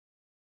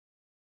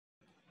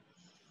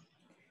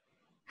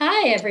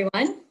Hi,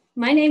 everyone.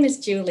 My name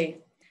is Julie.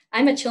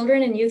 I'm a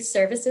Children and Youth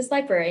Services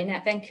Librarian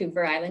at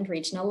Vancouver Island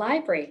Regional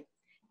Library,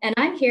 and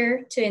I'm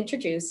here to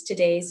introduce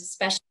today's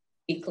special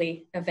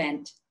weekly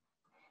event.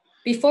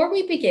 Before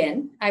we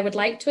begin, I would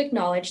like to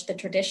acknowledge the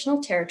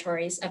traditional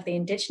territories of the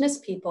Indigenous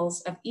peoples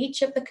of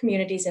each of the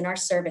communities in our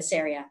service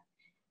area,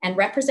 and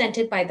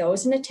represented by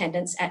those in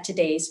attendance at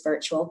today's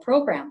virtual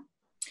program.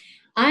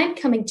 I'm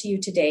coming to you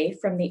today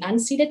from the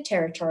unceded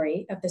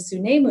territory of the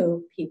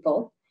Sunemu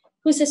people,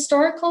 whose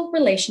historical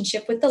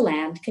relationship with the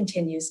land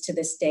continues to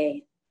this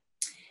day.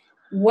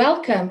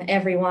 Welcome,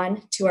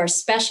 everyone, to our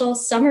special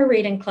Summer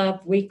Reading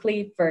Club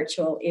weekly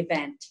virtual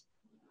event.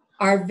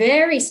 Our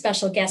very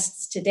special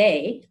guests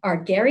today are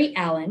Gary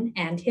Allan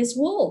and his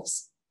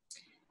wolves.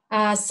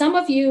 Some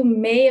of you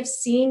may have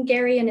seen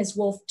Gary and his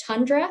wolf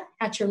Tundra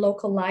at your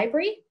local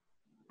library.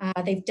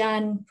 They've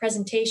done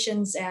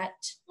presentations at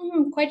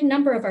quite a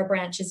number of our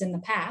branches in the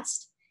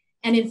past.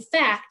 And in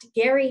fact,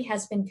 Gary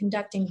has been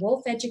conducting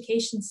wolf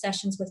education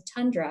sessions with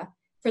Tundra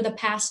for the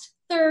past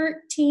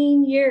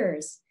 13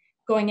 years,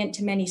 going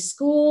into many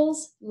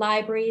schools,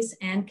 libraries,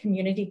 and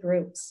community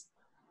groups.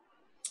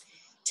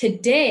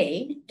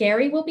 Today,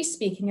 Gary will be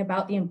speaking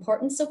about the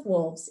importance of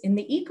wolves in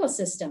the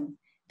ecosystem,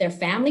 their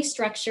family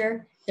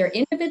structure, their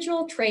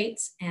individual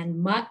traits, and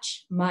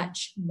much,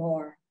 much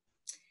more.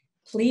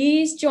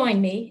 Please join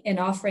me in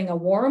offering a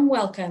warm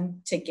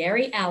welcome to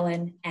Gary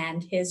Allan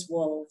and his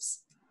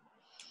wolves.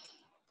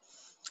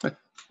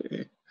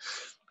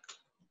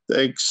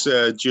 Thanks,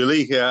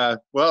 Julie.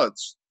 Well,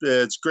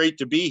 it's great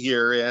to be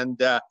here, and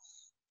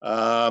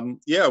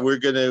yeah, we're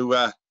going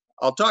to.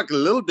 I'll talk a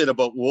little bit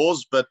about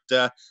wolves, but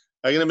I'm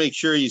going to make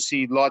sure you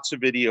see lots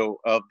of video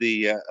of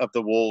the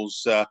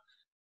wolves,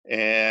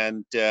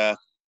 and that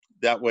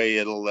way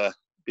it'll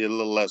be a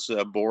little less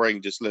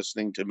boring just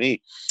listening to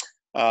me.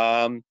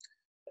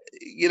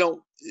 You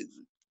know,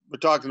 we're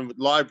talking about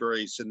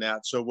libraries and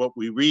that, so what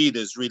we read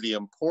is really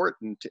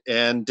important.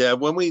 And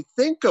when we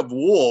think of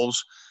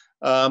wolves,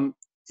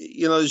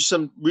 you know, there's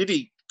some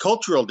really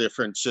cultural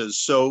differences.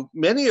 So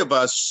many of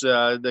us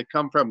that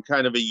come from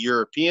kind of a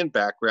European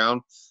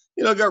background,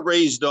 you know, got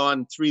raised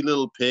on Three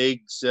Little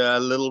Pigs,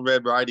 Little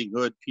Red Riding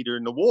Hood, Peter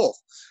and the Wolf.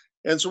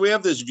 And so we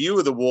have this view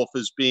of the wolf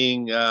as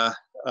being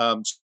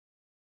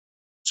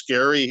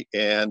scary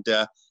and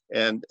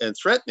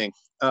threatening.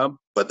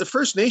 But the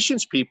First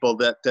Nations people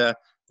that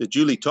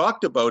Julie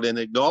talked about and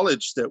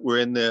acknowledged that we're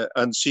in the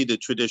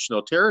unceded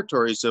traditional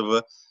territories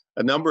of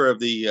a number of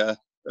the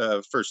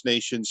First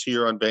Nations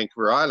here on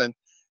Vancouver Island,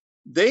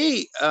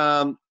 they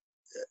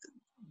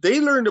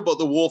learned about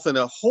the wolf in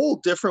a whole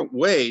different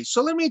way.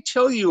 So let me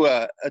tell you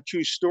a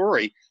true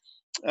story.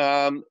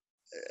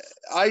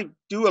 I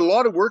do a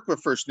lot of work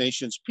with First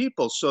Nations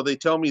people, so they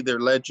tell me their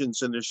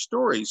legends and their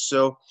stories.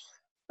 So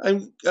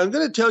I'm going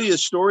to tell you a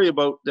story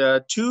about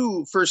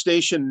two First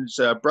Nations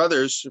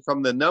brothers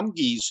from the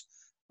Numgees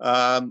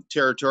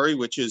territory,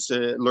 which is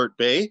Alert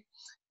Bay,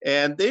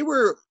 and they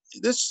were,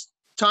 this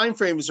time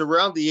frame is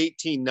around the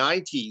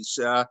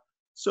 1890s,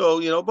 so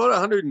you know, about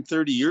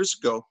 130 years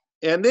ago,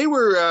 and they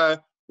were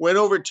went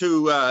over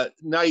to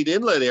Night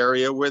Inlet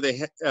area where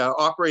they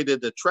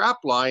operated a trap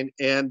line,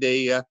 and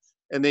they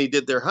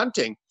did their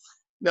hunting.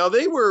 Now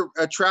they were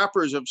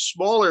trappers of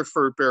smaller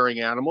fur-bearing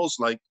animals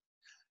like,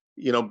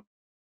 you know,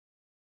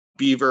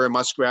 beaver and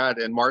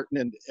muskrat and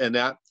marten and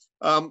that.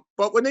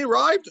 But when they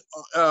arrived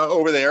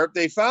over there,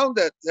 they found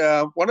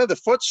that one of the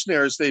foot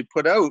snares they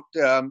put out,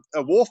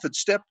 a wolf had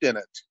stepped in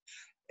it.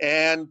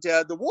 And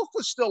the wolf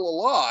was still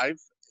alive.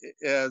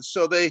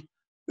 So they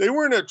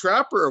weren't a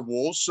trapper of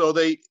wolves. So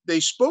they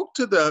spoke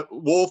to the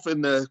wolf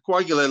in the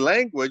Kwajalein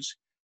language,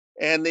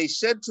 and they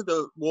said to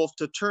the wolf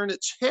to turn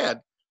its head.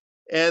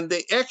 And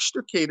they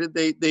extricated,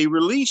 they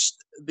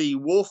released the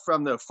wolf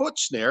from the foot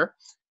snare,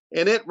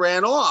 and it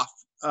ran off.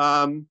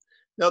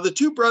 Now, the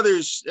two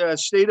brothers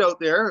stayed out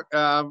there,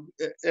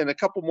 and a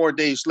couple more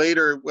days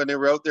later, when they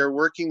were out there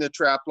working the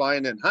trap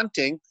line and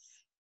hunting,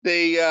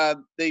 they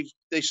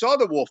saw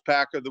the wolf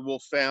pack or the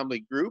wolf family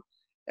group,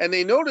 and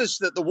they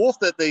noticed that the wolf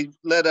that they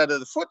let out of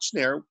the foot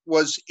snare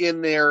was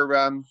in their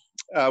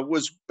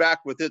was back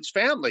with its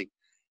family.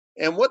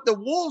 And what the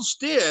wolves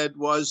did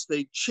was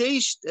they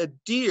chased a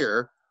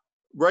deer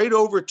right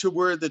over to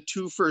where the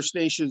two First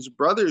Nations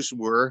brothers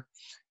were,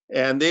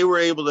 and they were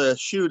able to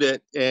shoot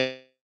it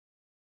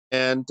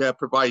and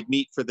provide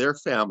meat for their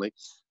family.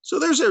 So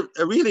there's a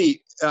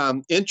really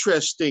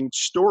interesting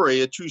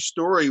story, a true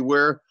story,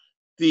 where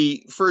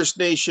the First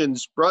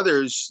Nations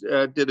brothers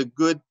did a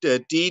good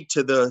deed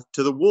to the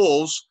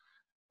wolves,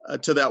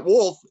 to that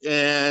wolf,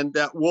 and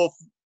that wolf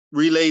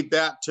relayed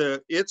that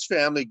to its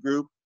family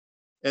group,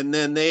 and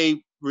then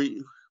they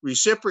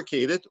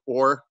reciprocated,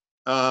 or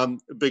a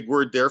big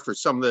word there for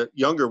some of the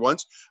younger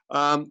ones,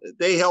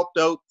 they helped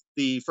out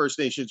the First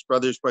Nations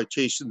brothers by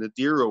chasing the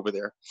deer over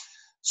there.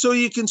 So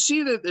you can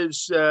see that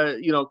there's,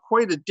 you know,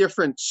 quite a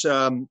difference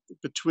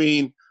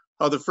between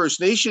how the First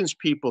Nations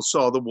people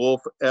saw the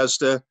wolf as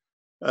to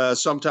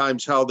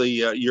sometimes how the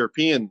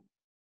European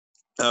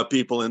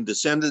people and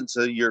descendants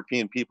of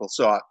European people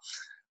saw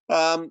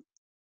it.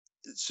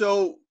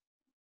 So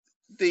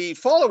the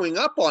following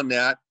up on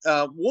that,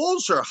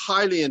 wolves are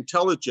highly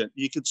intelligent.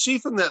 You could see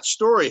from that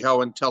story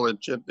how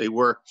intelligent they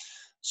were.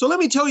 So let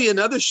me tell you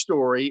another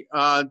story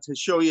to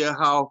show you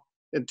how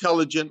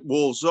intelligent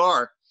wolves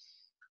are.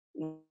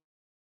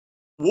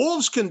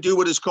 Wolves can do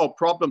what is called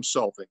problem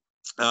solving.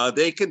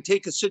 They can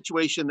take a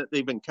situation that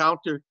they've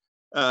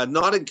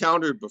not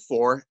encountered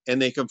before,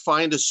 and they can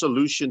find a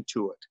solution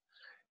to it.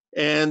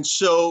 And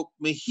so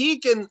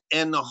Mohegan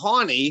and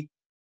Nahanni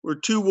were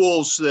two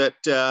wolves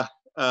that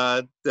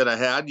I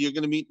had. You're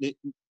going to meet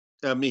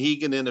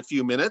Mohegan in a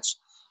few minutes.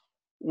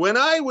 When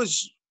I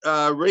was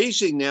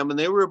raising them, and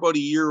they were about a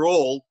year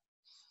old,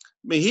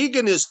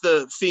 Mohegan is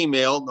the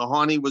female,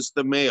 Nahanni was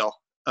the male.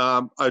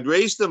 I'd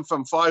raised them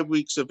from 5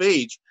 weeks of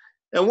age.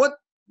 And what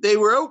they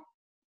were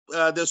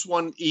out this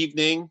one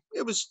evening,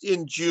 it was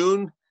in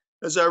June,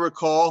 as I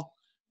recall.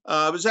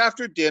 It was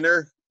after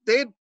dinner. They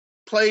had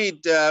played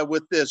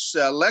with this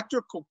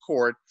electrical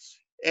cord,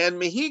 and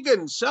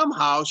Mohegan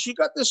somehow, she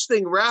got this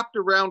thing wrapped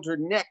around her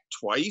neck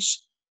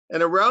twice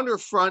and around her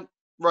front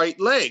right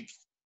leg.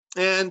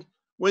 And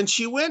when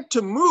she went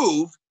to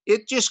move,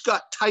 it just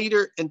got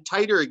tighter and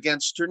tighter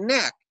against her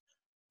neck.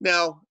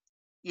 Now,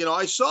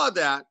 I saw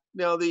that.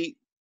 Now, the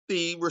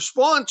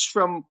response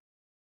from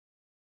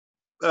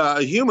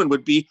a human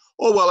would be,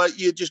 oh, well,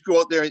 you just go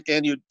out there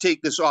and you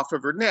take this off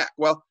of her neck.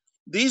 Well,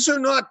 these are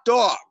not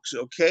dogs,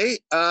 okay?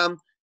 And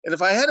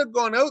if I had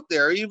gone out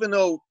there, even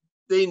though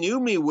they knew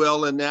me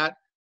well in that,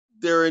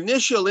 their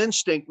initial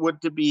instinct would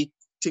be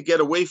to get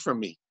away from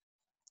me,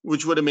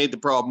 which would have made the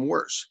problem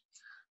worse.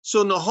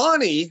 So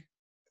Nahanni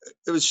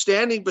was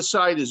standing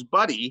beside his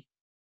buddy,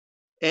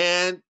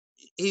 and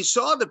he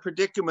saw the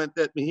predicament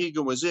that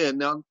Mohegan was in.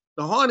 Now,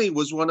 Nahanni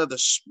was one of the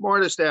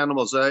smartest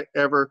animals I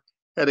ever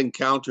had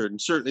encountered, and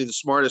certainly the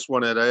smartest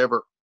one that I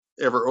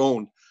ever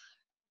owned.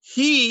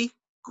 He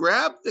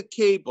grabbed the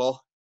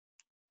cable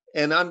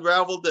and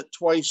unraveled it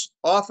twice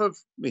off of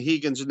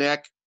Mohegan's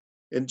neck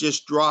and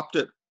just dropped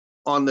it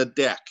on the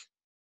deck.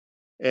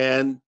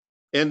 And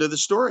end of the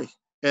story.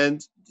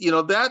 And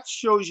that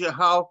shows you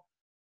how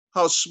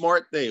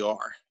smart they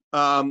are.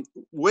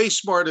 Way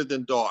smarter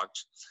than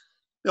dogs.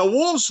 Now,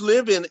 wolves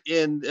live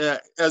in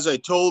as I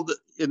told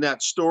in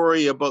that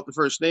story about the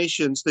First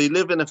Nations, they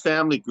live in a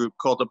family group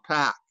called a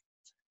pack.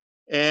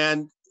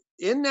 And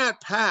in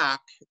that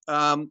pack,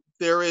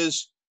 there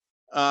is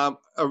a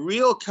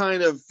real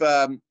kind of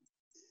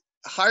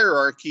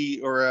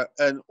hierarchy or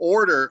an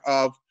order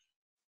of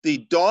the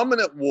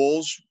dominant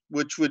wolves,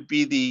 which would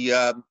be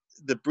the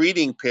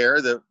breeding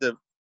pair, the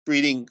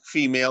breeding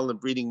female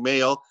and breeding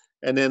male,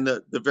 and then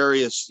the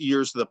various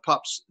years of the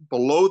pups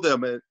below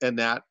them and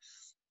that.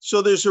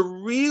 So there's a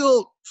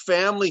real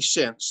family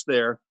sense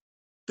there.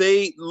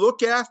 They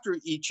look after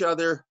each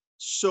other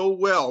so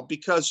well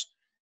because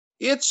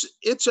it's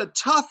a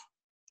tough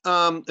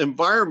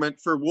environment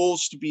for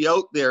wolves to be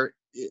out there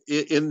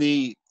in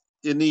the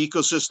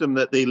ecosystem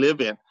that they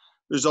live in.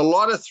 There's a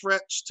lot of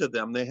threats to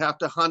them. They have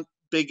to hunt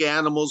big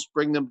animals,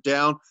 bring them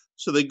down.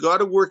 So they got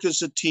to work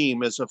as a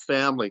team, as a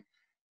family.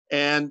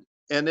 And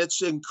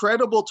it's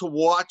incredible to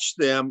watch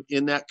them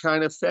in that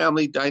kind of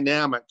family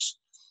dynamics.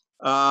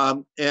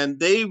 And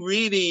they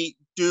really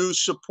do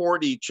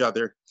support each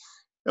other.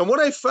 And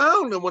what I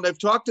found and what I've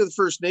talked to the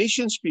First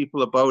Nations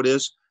people about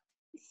is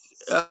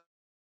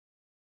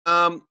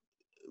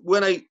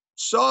when I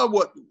saw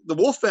what the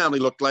wolf family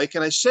looked like,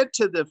 and I said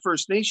to the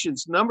First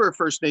Nations, number of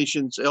First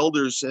Nations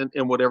elders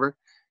and whatever,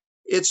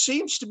 it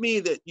seems to me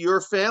that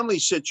your family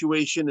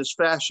situation is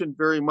fashioned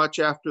very much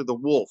after the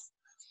wolf,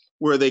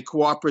 where they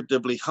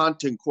cooperatively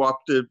hunt and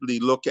cooperatively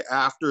look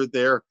after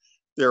their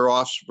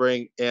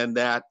offspring, and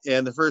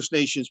the First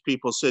Nations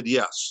people said,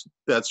 yes,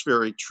 that's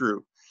very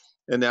true.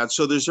 And that,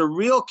 so there's a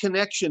real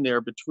connection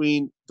there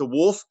between the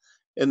wolf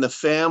and the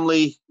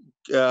family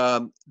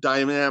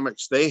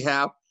dynamics they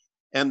have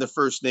and the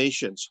First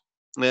Nations.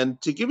 And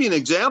to give you an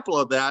example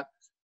of that,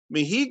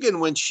 Mohegan,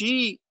 when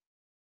she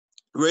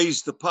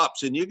raised the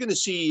pups, and you're going to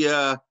see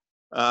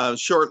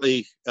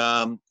shortly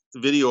the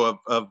video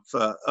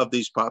of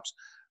these pups,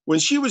 when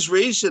she was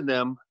raising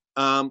them,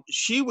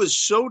 she was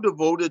so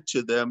devoted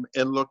to them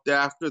and looked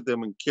after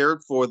them and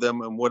cared for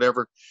them and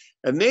whatever.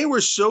 And they were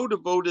so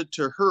devoted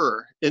to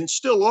her and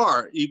still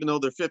are, even though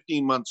they're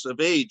 15 months of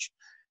age.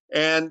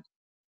 And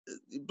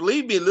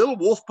believe me, little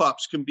wolf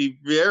pups can be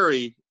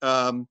very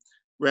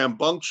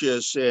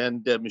rambunctious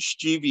and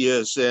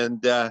mischievous, and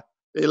they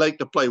like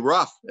to play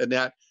rough and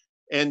that.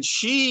 And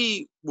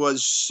she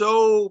was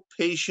so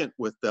patient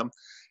with them.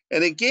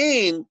 And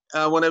again,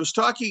 when I was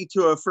talking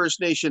to a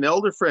First Nation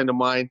elder friend of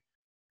mine,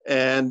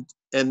 and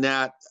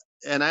I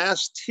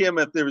asked him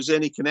if there was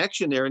any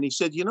connection there, and he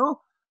said,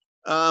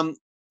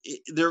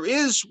 there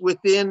is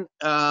within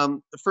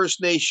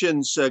First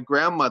Nations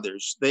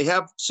grandmothers. They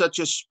have such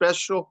a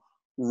special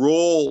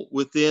role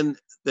within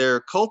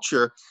their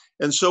culture.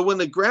 And so when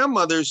the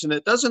grandmothers, and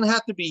it doesn't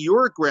have to be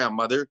your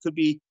grandmother, it could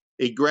be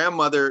a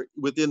grandmother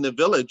within the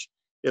village,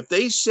 if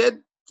they said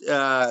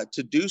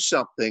to do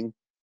something,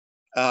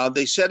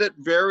 they said it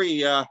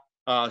very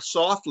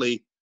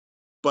softly,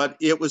 but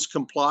it was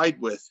complied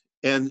with.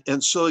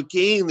 And so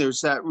again,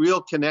 there's that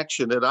real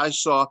connection that I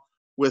saw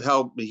with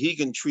how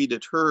Mohegan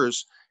treated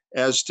hers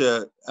as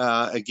to,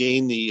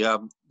 again, the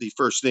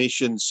First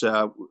Nations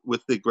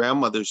with the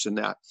grandmothers and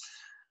that.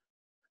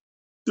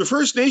 The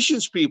First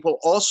Nations people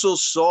also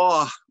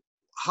saw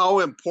how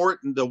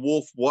important the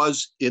wolf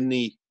was in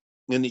the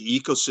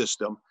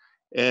ecosystem.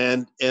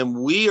 And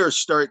we are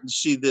starting to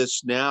see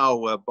this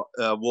now,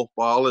 wolf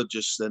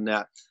biologists and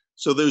that.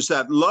 So there's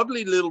that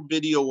lovely little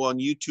video on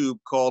YouTube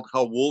called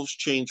How Wolves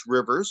Change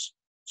Rivers.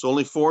 It's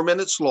only 4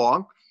 minutes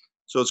long.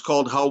 So it's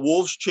called How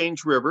Wolves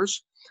Change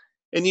Rivers.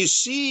 And you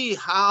see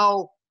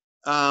how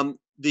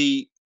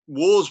the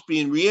wolves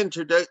being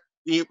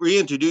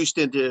reintroduced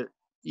into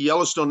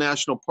Yellowstone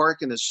National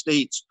Park in the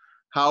States,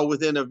 how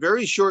within a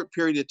very short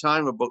period of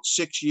time, about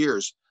 6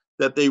 years,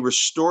 that they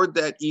restored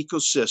that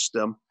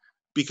ecosystem,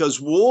 because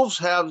wolves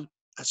have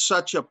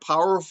such a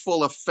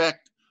powerful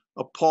effect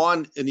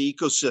upon an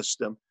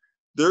ecosystem.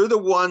 They're the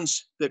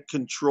ones that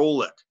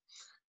control it.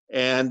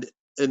 And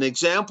an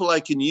example I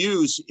can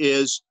use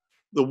is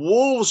the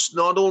wolves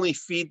not only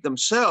feed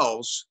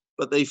themselves,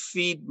 but they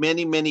feed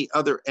many, many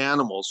other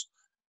animals.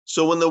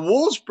 So when the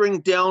wolves bring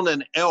down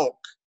an elk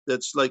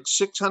that's like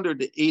 600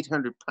 to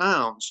 800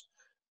 pounds,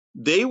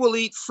 they will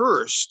eat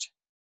first,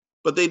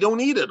 but they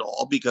don't eat it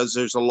all because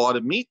there's a lot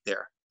of meat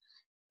there.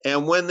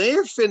 And when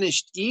they're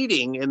finished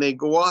eating and they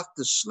go off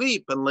to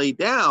sleep and lay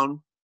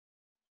down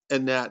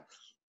and that,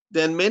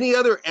 then many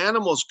other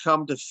animals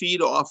come to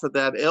feed off of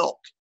that elk.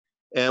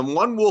 And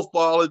one wolf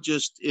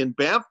biologist in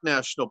Banff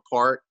National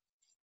Park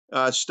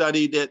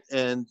studied it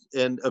and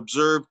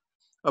observed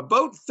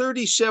about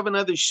 37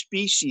 other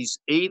species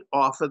ate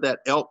off of that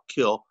elk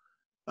kill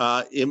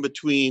in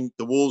between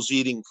the wolves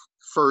eating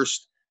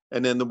first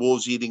and then the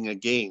wolves eating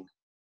again.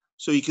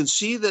 So you can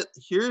see that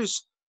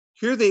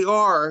here they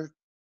are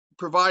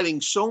providing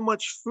so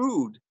much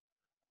food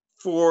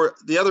for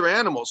the other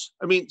animals.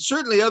 I mean,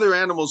 certainly other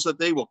animals that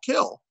they will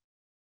kill,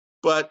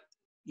 but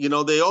you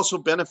know, they also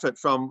benefit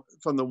from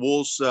the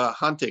wolves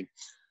hunting.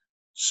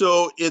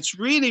 So it's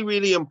really,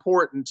 really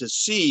important to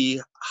see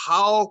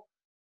how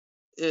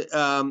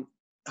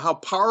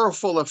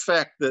powerful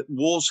effect that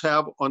wolves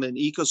have on an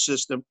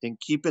ecosystem and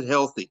keep it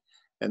healthy.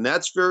 And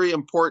that's very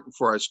important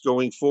for us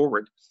going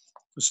forward.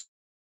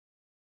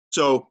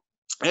 So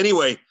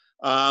anyway,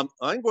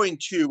 I'm going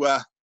to,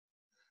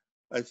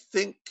 I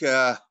think,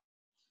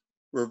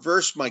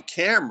 reverse my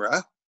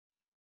camera.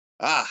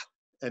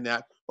 And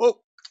that,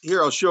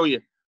 here, I'll show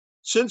you.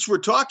 Since we're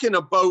talking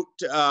about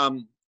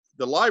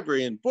the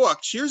library and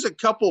books, here's a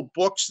couple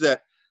books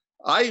that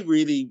I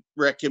really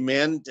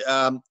recommend.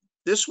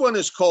 This one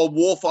is called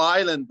Wolf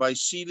Island by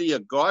Celia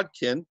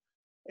Godkin,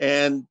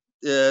 and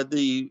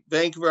the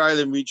Vancouver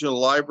Island Regional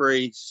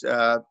Libraries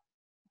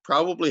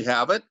probably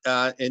have it,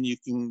 and you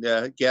can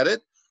get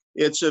it.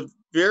 It's a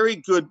very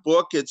good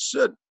book. It's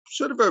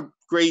sort of a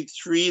grade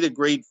 3 to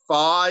grade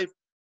 5,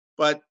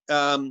 but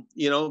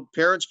you know,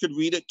 parents could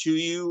read it to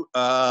you,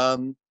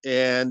 and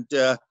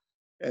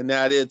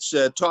that it's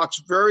talks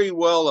very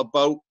well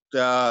about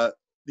the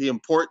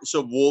importance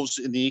of wolves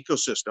in the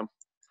ecosystem.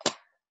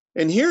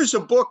 And here's a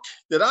book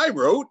that I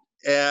wrote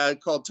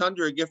called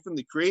Tundra, A Gift from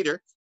the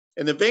Creator.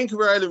 And the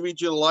Vancouver Island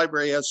Regional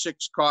Library has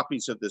 6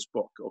 copies of this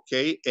book,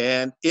 okay?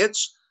 And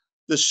it's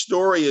the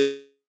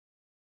story,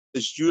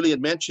 as Julie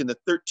had mentioned, the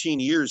 13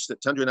 years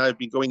that Tundra and I have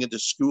been going into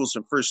schools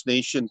and First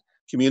Nation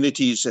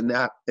communities and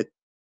that.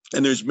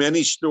 And there's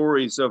many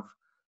stories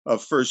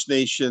of First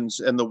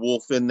Nations and the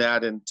wolf in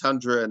that, and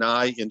Tundra and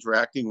I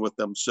interacting with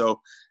them. So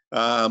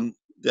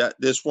that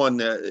this one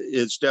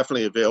is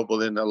definitely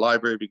available in the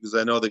library because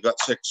I know they got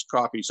 6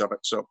 copies of it.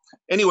 So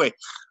anyway,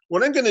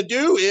 what I'm going to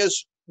do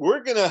is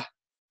we're going to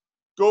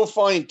go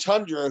find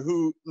Tundra,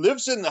 who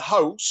lives in the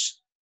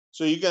house.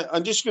 So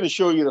I'm just going to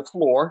show you the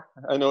floor.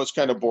 I know it's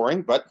kind of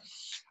boring, but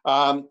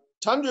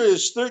Tundra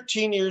is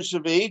 13 years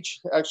of age.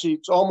 Actually,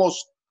 it's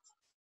almost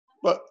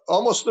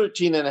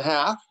 13 and a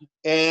half.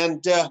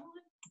 And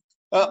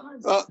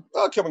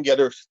I'll come and get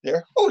her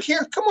there. Oh,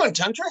 here, come on,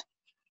 Tundra.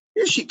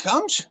 Here she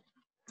comes.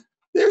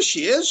 There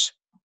she is.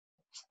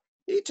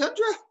 Hey,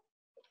 Tundra.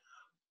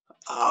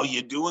 How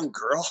you doing,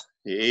 girl?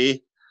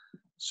 Hey.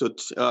 So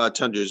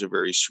Tundra is a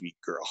very sweet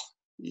girl.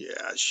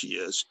 Yeah, she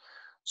is.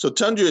 So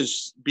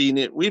Tundra's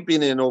we've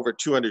been in over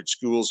 200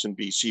 schools in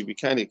BC. We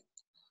kind of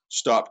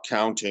stopped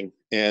counting,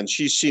 and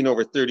she's seen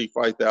over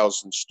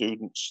 35,000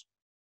 students.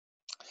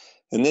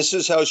 And this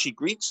is how she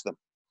greets them.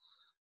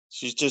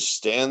 She just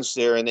stands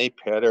there and they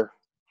pet her.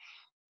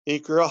 Hey,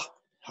 girl,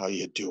 how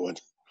you doing?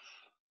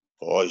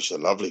 Oh, you're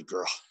a lovely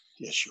girl.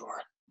 Yes, you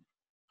are.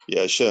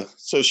 Yeah,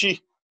 so she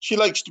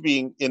likes to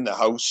be in the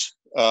house,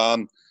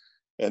 and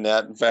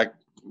that, in fact,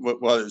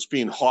 while it's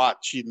being hot,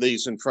 she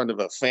lays in front of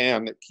a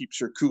fan that keeps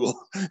her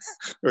cool,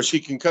 or she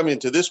can come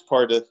into this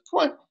part of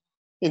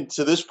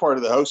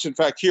the house. In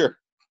fact, here,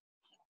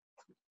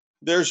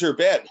 there's her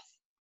bed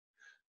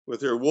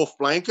with her wolf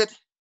blanket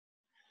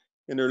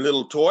and her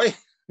little toy.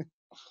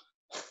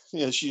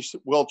 Yeah, she's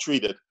well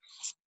treated.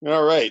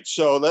 All right,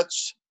 so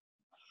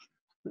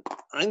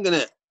I'm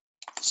gonna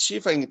see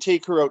if I can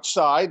take her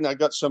outside, and I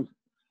got some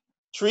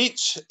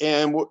treats,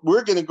 and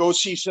we're going to go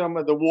see some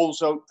of the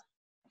wolves out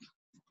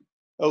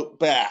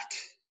back.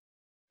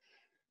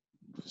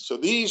 So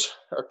these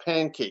are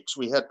pancakes.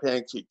 We had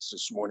pancakes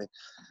this morning,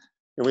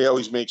 and we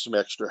always make some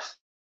extra.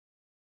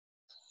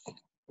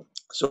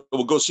 So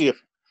we'll go see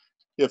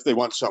if they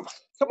want some.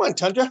 Come on,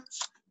 Tundra.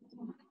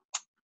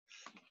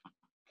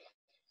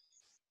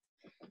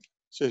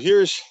 So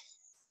here's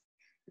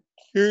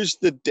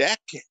the deck,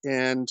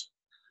 and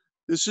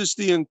this is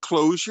the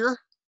enclosure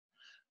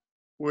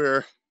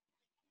where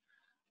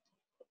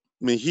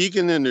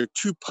Mohegan and their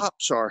two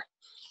pups are.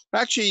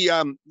 Actually,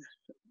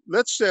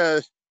 let's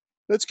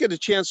get a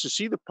chance to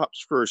see the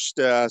pups first.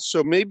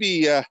 So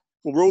maybe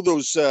we'll roll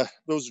those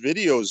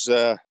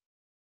videos.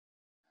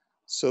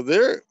 So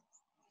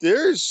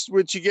there's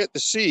what you get to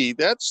see.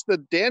 That's the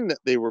den that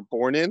they were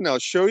born in. I'll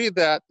show you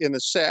that in a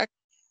sec.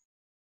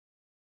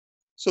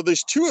 So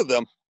there's two of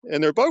them,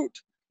 and they're about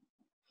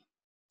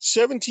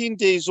 17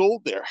 days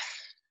old there.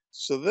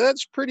 So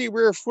that's pretty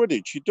rare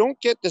footage. You don't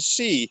get to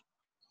see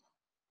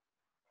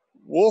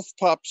wolf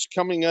pups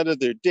coming out of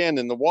their den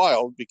in the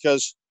wild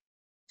because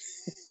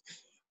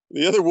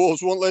the other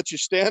wolves won't let you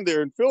stand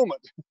there and film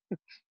it.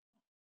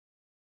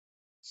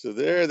 So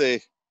there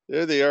they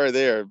are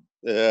there.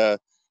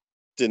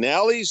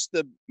 Denali's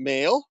the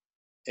male,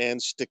 and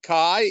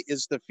Stakai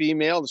is the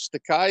female.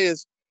 Stakai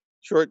is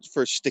short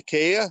for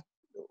Stakea,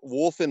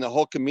 wolf in the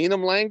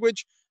Hulkaminam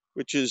language,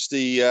 which is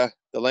the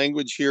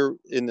language here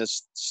in the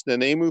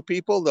Snuneymuxw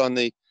people, on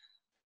the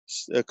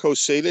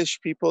Coast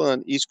Salish people on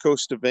the east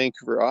coast of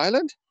Vancouver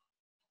Island.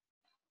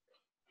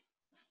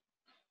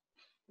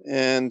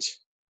 And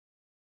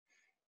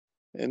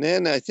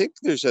then I think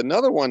there's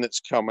another one that's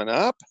coming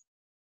up.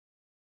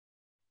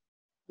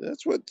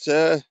 That's what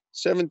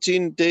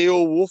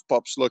 17-day-old wolf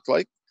pups look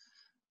like.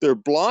 They're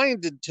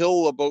blind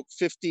until about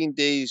 15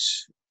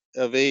 days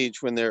of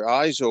age when their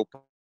eyes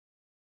open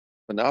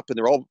up, and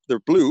they're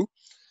blue,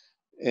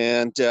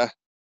 and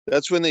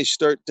that's when they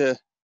start to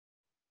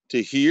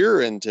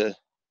hear and to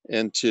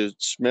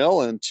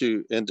smell and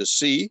to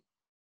see.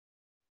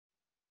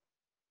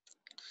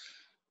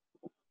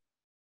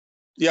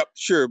 Yep,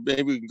 sure.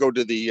 Maybe we can go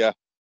to the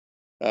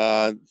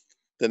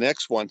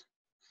next one.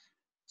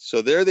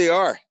 So there they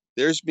are.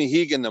 There's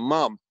Mohegan, the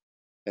mom,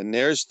 and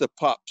there's the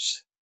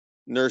pups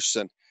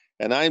nursing.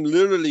 And I'm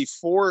literally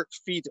 4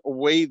 feet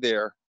away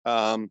there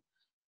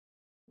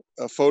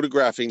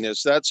photographing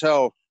this. That's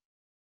how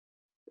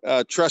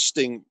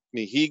trusting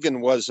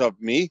Mohegan was of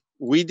me.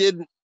 We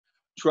didn't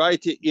try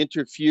to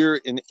interfere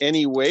in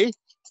any way.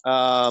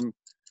 And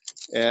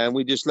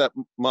we just let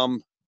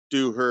mom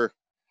do her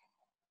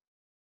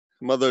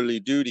motherly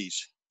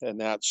duties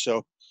and that.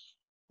 So,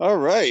 all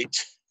right.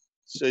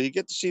 So you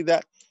get to see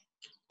that.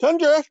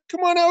 Tundra,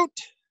 come on out.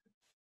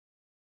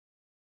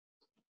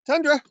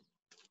 Tundra.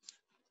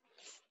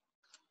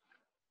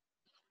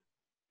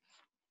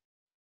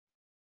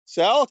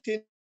 Sal,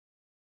 can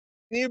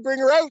you bring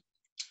her out?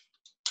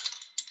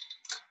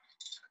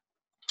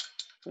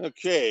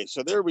 Okay,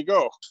 so there we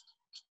go.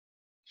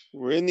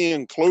 We're in the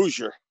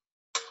enclosure.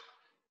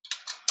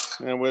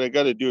 And what I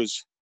got to do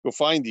is go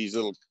find these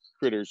little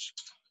critters.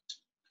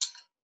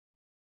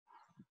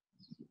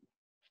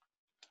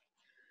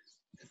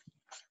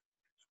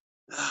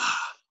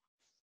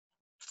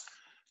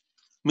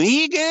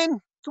 Mohegan,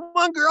 come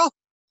on, girl.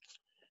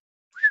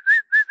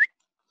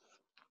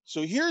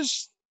 So here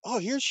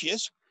she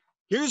is.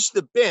 Here's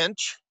the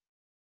bench.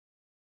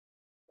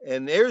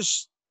 And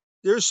there's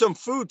some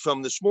food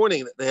from this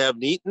morning that they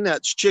haven't eaten.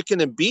 That's chicken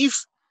and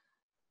beef.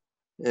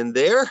 And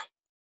there's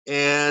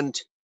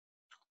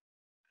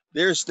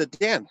the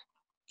den. Can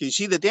you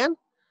see the den?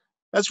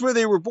 That's where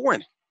they were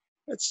born.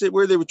 That's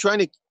where they were trying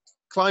to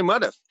climb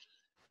out of.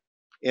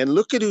 And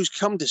look at who's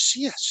come to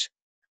see us.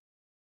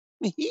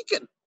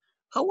 Mohegan,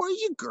 how are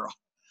you, girl?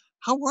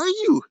 How are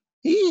you?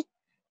 Hey,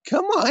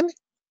 come on.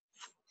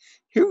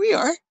 Here we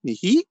are,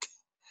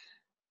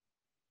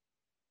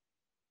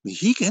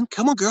 Mohegan,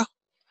 come on, girl.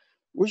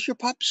 Where's your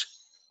pups?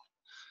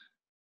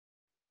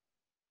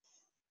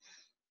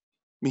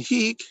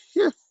 Mohegan,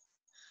 here.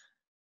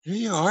 Here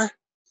you are.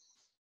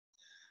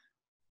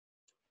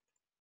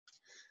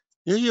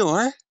 Here you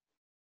are.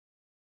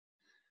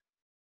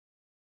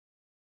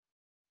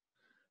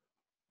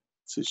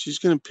 So she's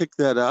going to pick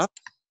that up.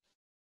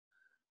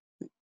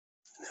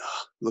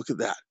 Oh, look at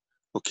that.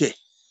 Okay.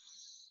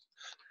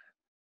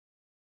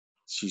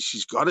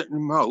 She's got it in her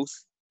mouth,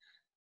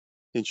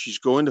 and she's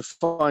going to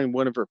find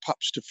one of her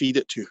pups to feed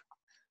it to.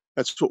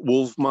 That's what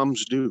wolf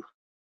moms do.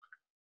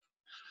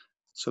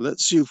 So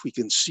let's see if we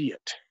can see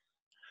it.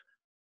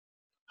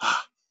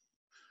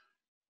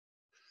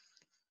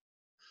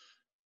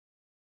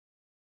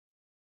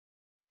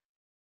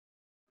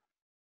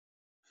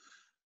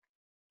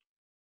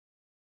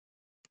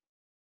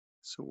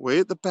 So way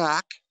at the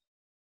back,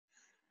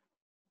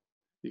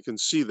 you can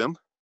see them.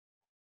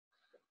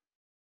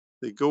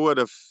 They go out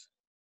of,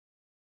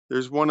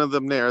 there's one of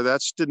them there.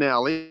 That's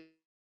Denali.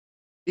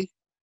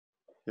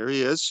 There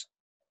he is.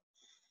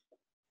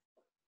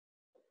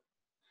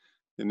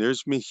 And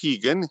there's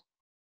Mohegan.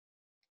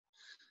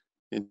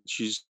 And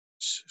she's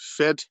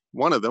fed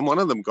one of them. One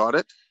of them got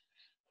it.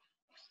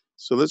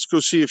 So let's go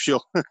see if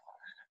she'll,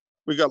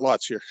 we got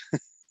lots here.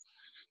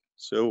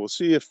 So we'll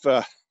see if,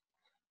 so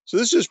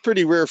this is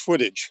pretty rare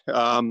footage.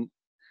 I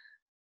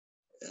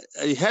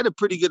had a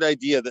pretty good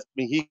idea that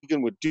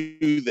Mohegan would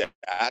do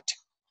that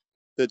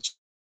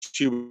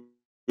she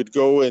would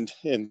go and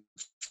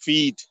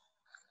feed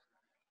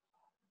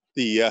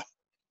the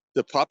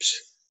pups.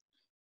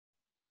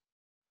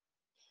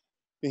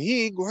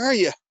 Mohegan, where are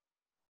you?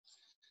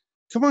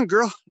 Come on,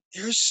 girl.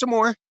 Here's some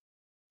more.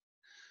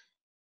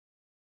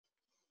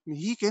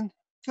 Mohegan,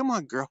 come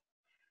on, girl.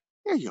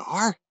 Here you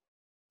are.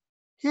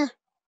 Here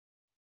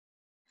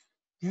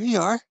you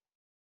are.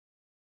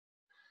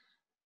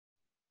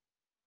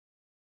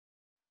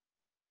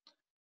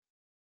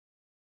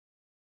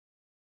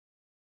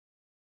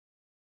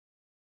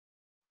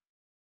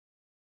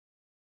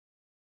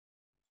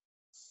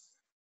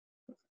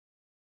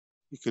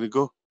 You're gonna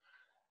go.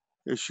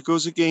 There she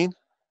goes again.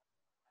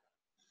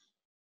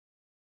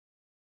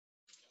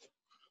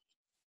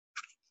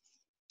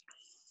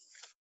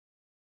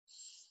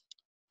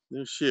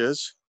 There she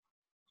is.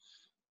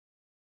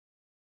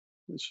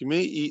 And she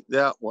may eat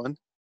that one.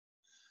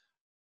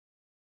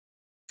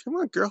 Come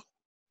on, girl.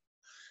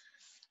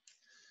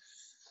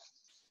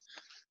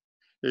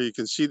 There you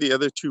can see the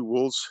other two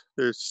wolves.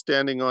 They're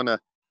standing on a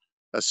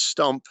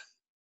stump.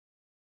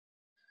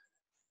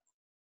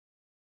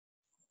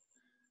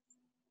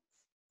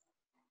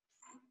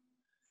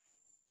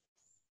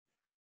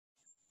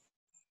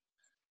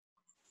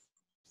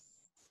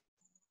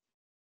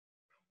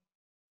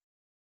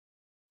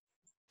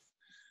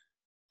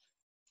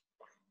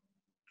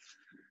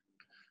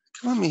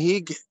 Come on,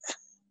 Mahig.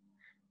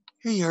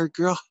 Here you are,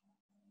 girl.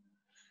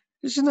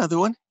 There's another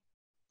one.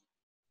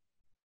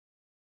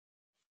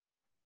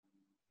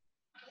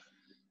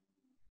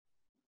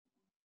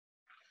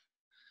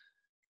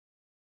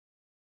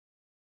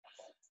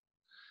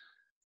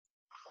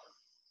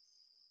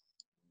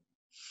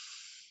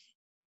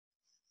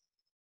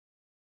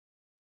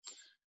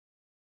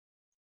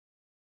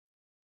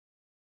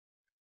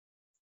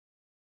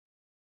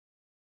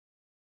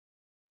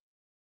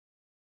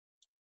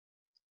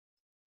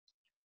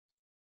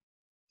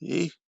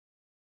 Hey, is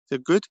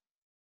that good?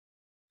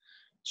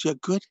 Is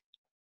that good?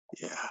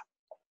 Yeah.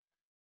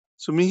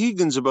 So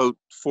Mohegan's about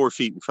 4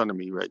 feet in front of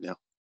me right now.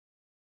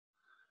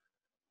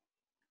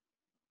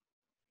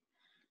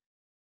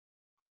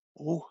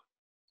 Oh.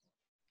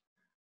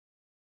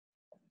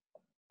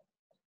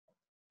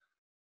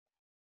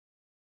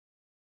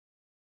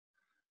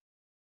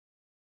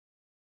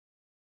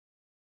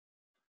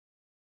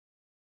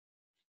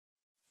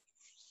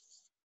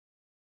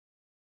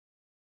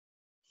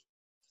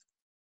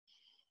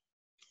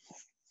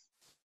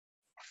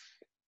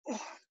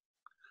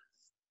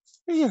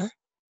 Here you are.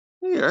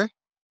 Here you are.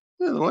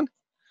 Another one.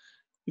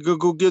 You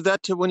go give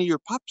that to one of your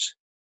pups.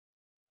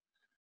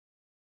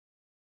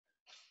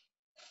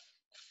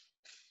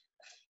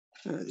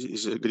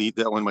 He's gonna eat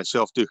that one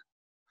myself too.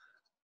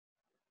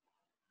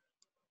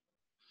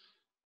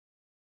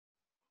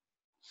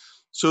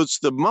 So it's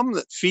the mom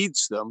that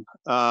feeds them.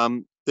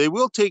 They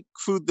will take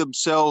food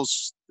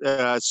themselves,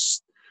 but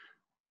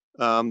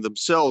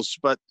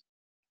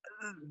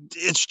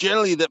it's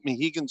generally that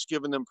Mohegan's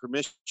given them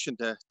permission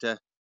to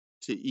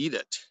eat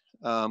it.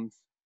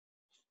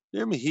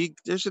 There, Maheg.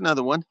 There's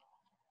another one.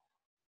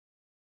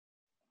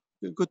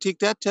 Go take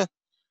that to.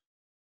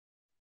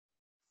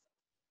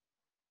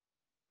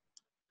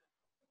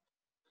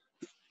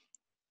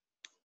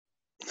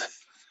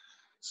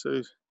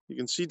 So you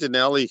can see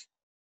Denali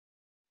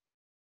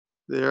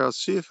there. I'll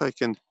see if I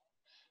can.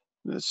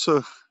 So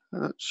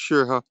I'm not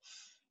sure how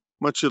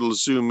much it'll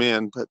zoom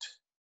in, but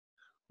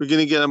we're going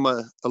to get them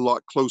a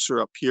lot closer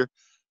up here.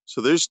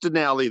 So there's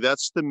Denali.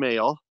 That's the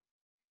male.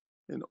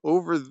 And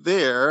over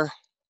there,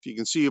 if you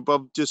can see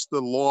above just the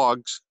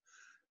logs,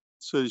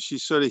 so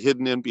she's sort of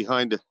hidden in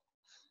behind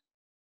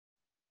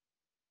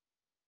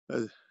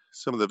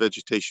some of the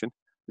vegetation.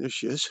 There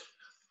she is.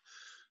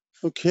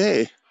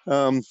 Okay.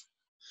 I'm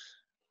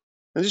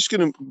just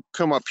going to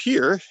come up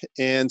here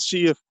and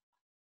see if.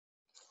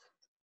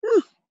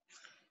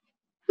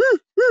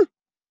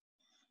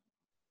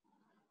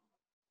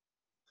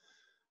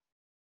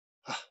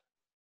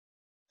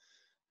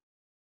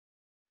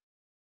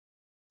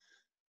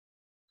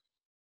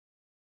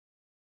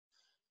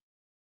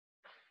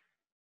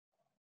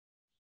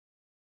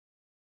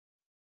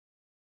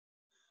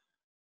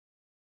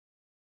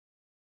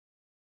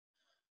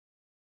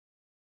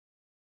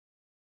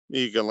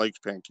 Megan likes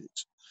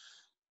pancakes.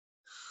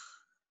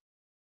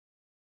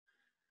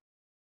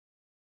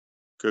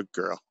 Good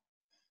girl.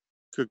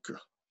 Good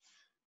girl.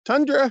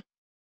 Tundra.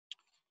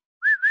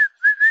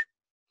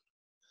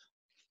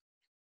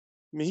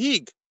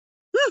 Mahig.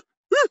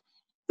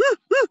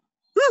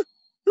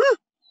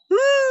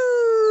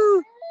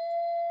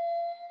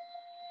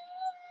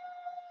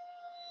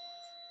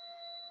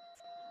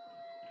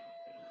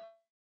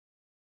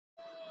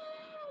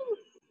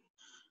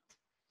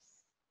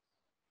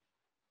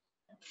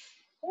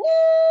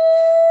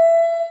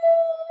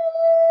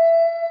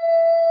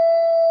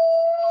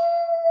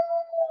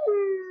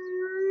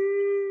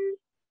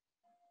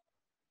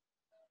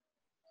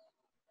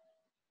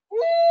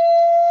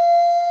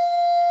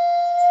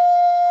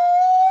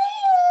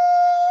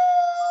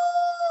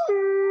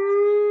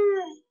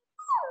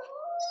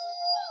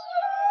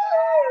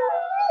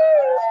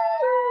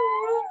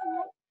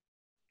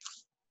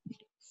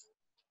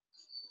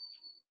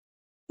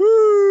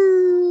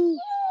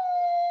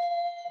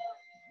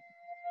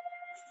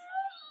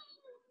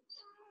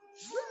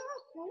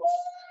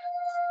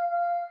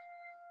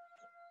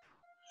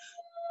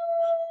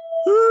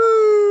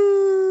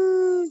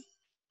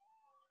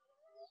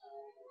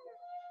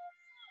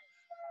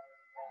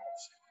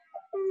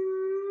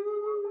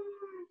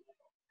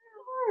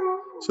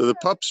 So the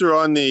pups are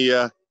on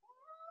the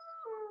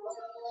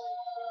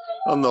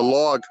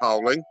log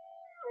howling.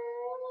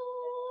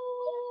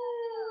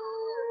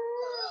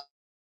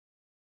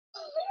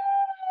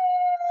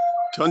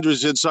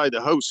 Tundra's inside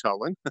the house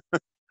howling,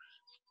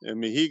 and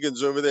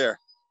Mohegan's over there.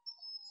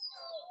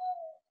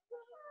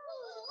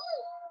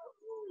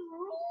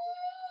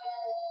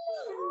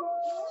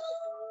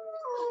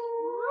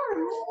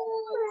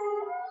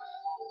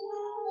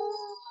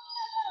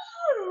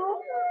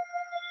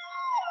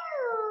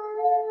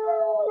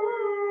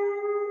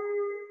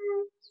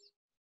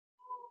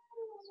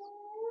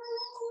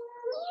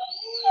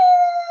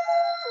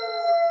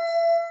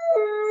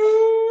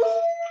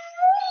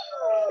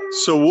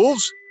 So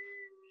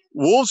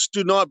wolves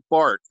do not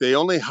bark. They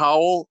only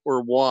howl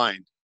or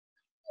whine.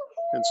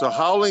 And so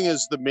howling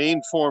is the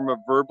main form of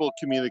verbal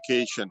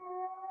communication.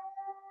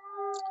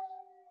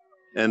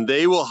 And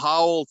they will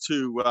howl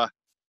to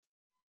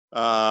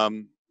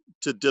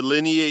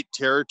delineate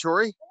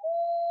territory.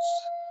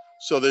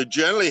 So they're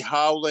generally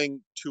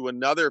howling to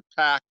another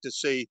pack to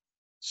say,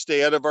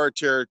 stay out of our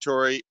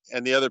territory.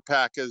 And the other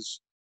pack is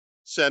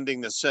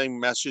sending the same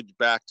message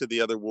back to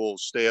the other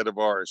wolves, stay out of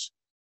ours.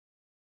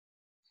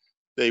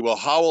 They will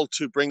howl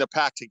to bring the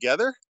pack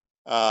together,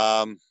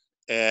 and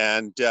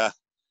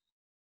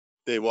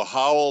they will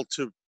howl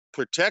to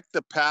protect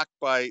the pack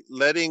by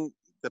letting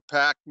the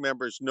pack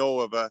members know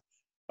of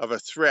a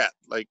threat,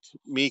 like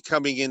me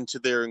coming into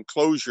their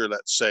enclosure,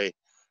 let's say,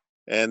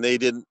 and they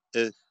didn't,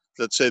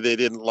 let's say they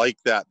didn't like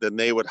that, then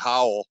they would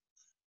howl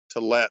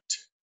to let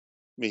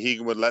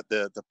Mohegan would let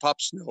the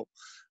pups know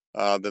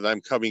that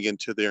I'm coming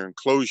into their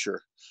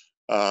enclosure.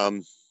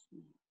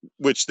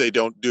 Which they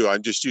don't do.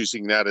 I'm just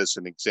using that as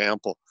an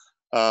example.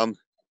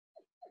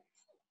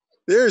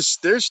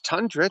 There's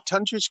Tundra.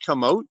 Tundra's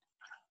come out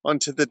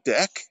onto the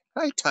deck.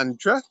 Hi,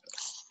 Tundra.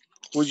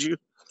 Was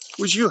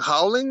you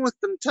howling with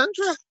them,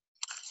 Tundra?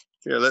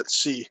 Here, let's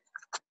see.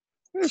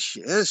 There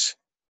she is.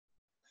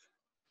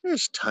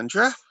 There's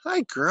Tundra.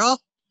 Hi, girl.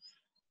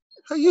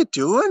 How you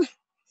doing?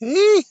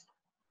 Hey.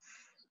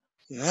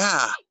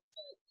 Yeah.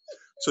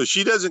 So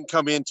she doesn't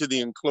come into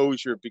the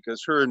enclosure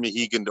because her and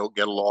Mohegan don't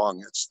get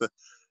along. It's the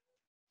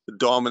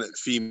dominant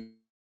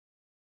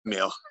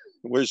female.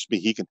 Where's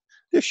Mohegan?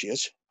 There she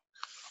is.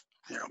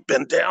 There,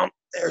 bend down.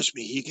 There's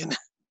Mohegan.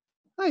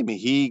 Hi,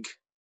 Mohegan.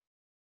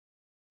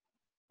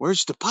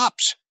 Where's the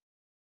pups?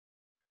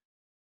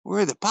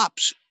 Where are the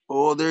pups?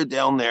 Oh, they're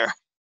down there.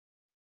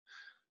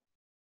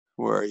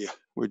 Where are you?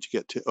 Where'd you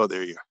get to? Oh,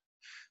 there you are.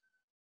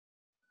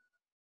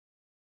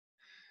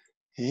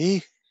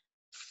 Hey.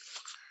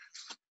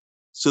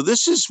 So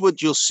this is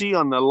what you'll see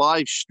on the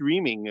live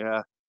streaming,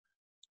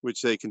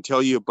 which they can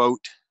tell you about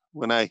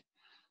when I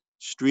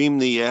stream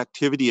the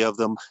activity of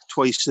them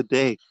twice a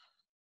day.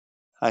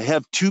 I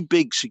have two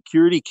big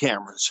security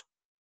cameras.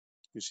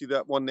 You see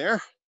that one there?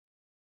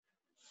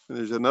 And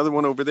there's another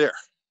one over there.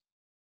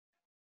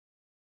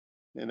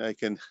 And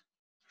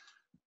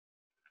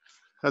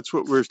that's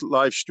what we're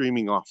live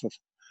streaming off of.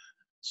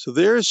 So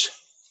there's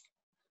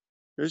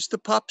the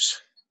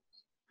pups.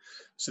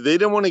 So they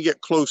don't want to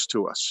get close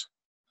to us.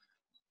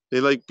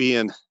 They like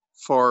being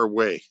far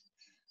away.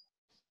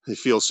 They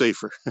feel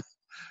safer.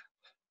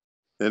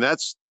 And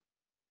that's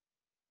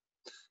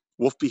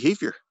wolf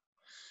behavior.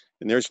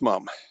 And there's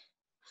Mom.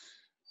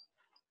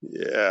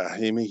 Yeah,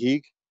 hey,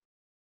 Mohegan.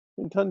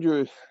 And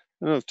Tundra, I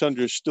don't know if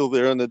Tundra's still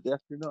there on the deck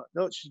or not.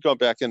 No, she's gone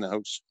back in the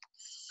house.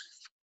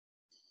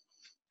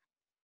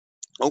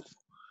 Oh,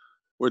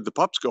 where'd the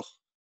pups go?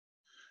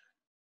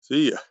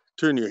 See ya.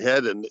 Turn your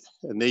head and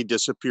they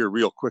disappear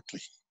real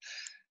quickly.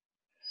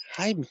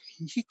 Hi,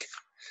 Mohegan.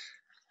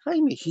 Hi,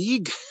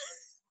 Mohegan.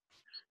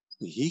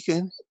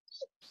 Mohegan.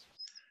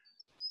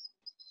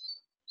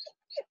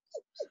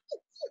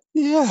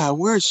 Yeah,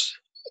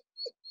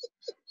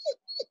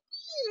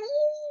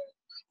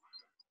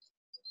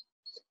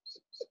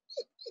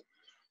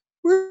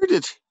 where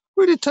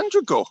did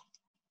Tundra go?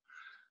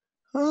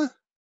 Huh?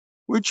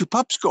 Where'd your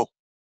pups go?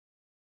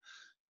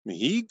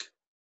 Mohegan?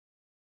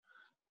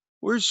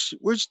 Where's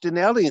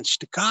Denali and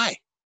Stakai?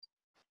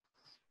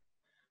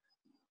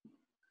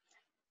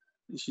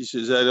 She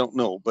says, I don't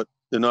know, but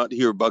they're not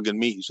here bugging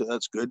me, so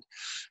that's good.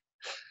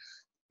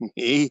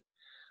 Hey,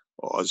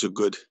 oh, it's a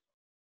good.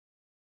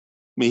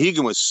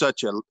 Mohegan was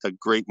such a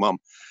great mom.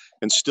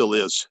 and still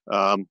is.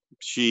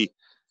 She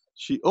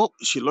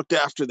looked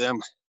after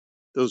them,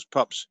 those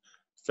pups,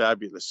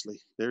 fabulously.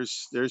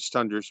 There's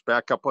Tundra's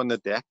back up on the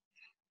deck.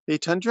 Hey,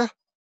 Tundra.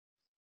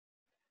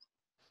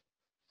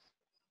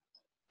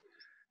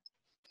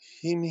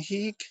 Hey,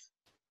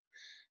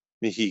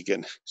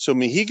 Mohegan. So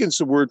Mohegan's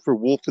the word for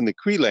wolf in the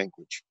Cree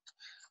language.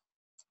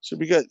 So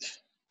we got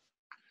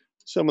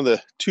some of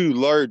the two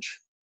large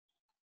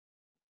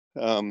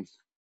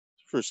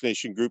First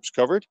Nation groups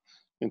covered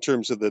in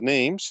terms of the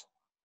names.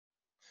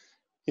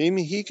 Hey,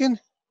 Mohegan.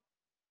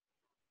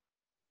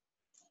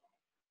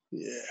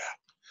 Yeah.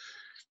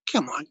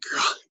 Come on,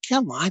 girl.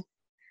 Come on.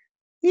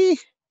 Hey.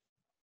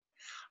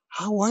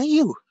 How are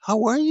you?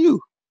 How are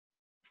you?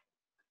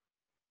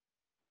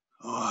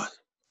 Oh,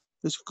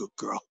 that's a good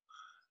girl.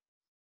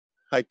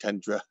 Hi,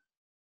 Tundra.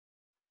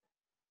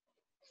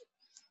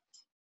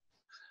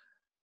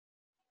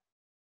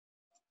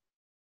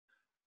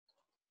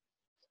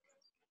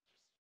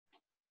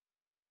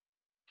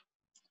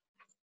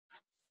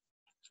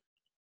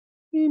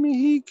 Hey,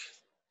 Mohegan.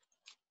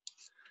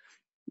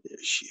 There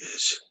she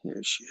is.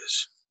 There she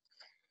is.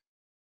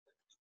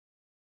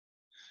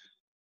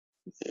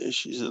 There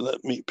she's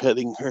let me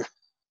petting her.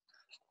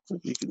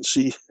 If you can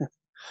see.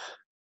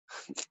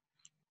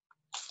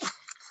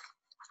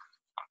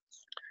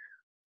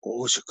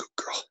 Oh, it's a good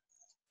girl.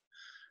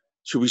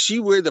 Should we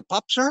see where the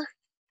pups are?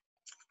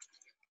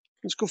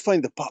 Let's go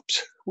find the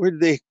pups. Where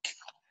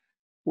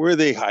are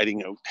they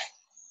hiding out?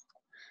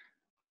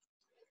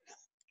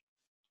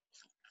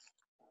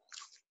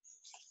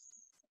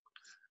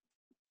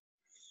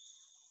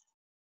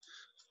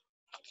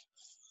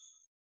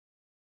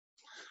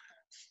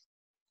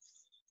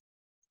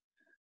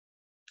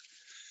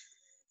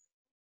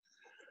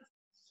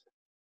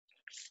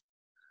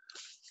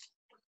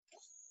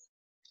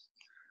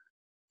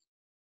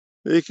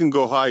 They can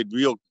go hide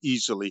real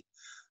easily.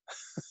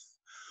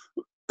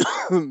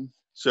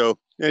 So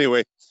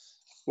anyway,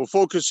 we'll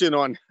focus in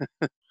on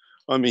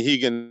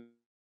Mohegan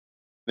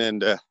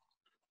and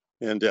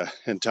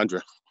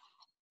Tundra.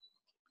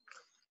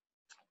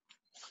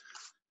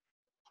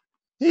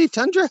 Hey,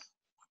 Tundra.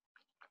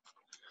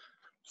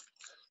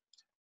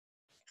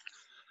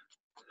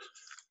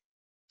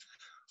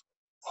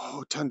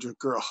 Oh, Tundra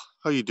girl,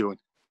 how you doing?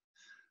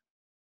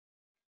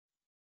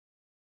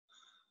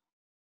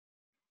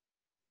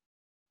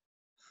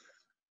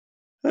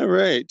 All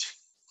right.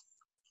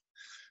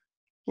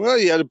 Well,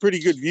 you had a pretty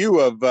good view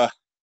of the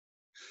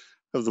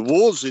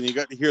wolves, and you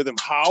got to hear them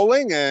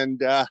howling, and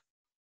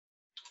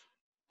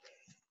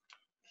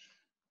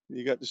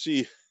you got to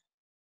see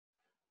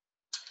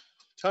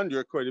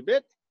Tundra quite a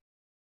bit.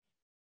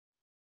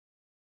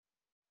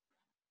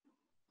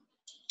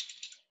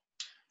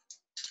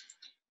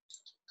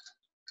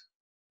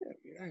 There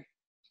we are.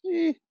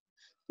 Hey,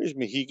 there's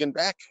Mohegan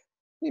back.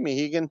 Hey,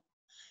 Mohegan.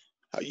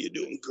 How you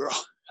doing, girl?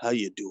 How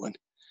you doing?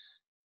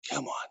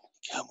 Come on,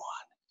 come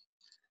on.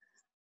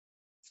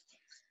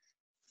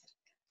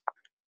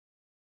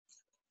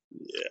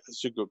 Yeah,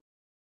 it's a good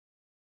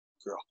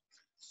girl.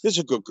 It's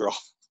a good girl.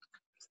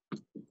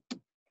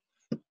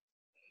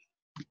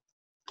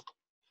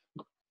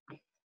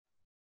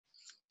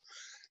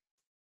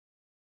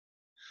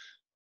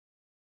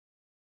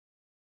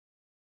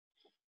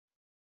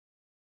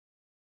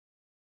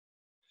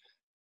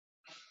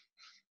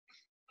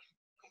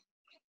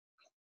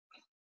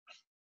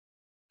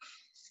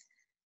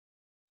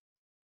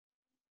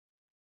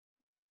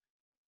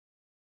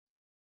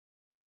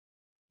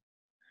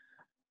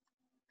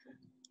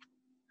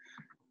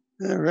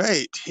 All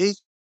right. Hey,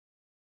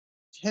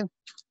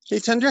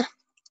 Tundra.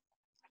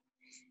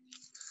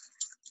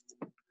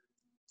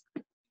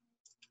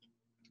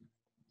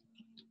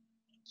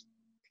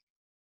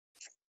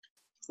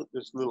 Put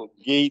this little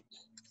gate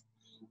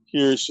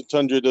here so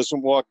Tundra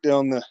doesn't walk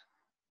down the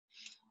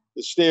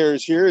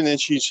stairs here, and then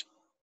she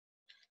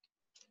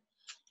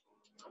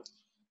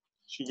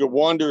could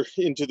wander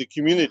into the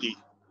community,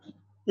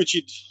 which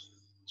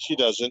she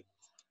doesn't.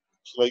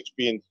 She likes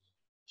being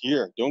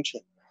here, don't you?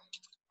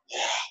 Yeah.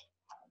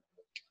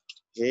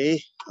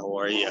 Hey, how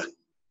are you?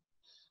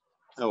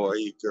 How are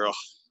you, girl?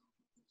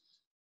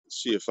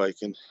 Let's see if I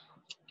can.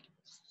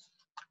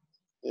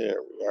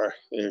 There we are.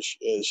 There she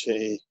is.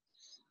 Hey.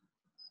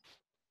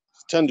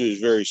 Tundra is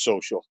very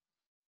social,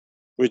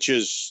 which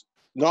is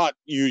not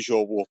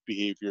usual wolf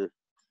behavior.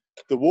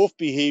 The wolf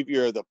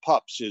behavior of the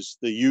pups is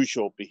the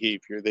usual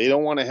behavior. They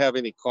don't want to have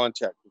any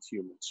contact with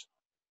humans.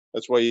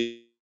 That's why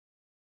you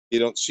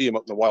don't see them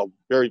out in the wild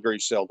very, very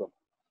seldom.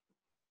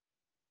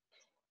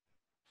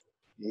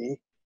 Okay.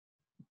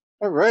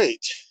 All right.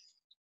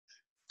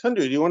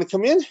 Tundra, do you want to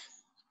come in?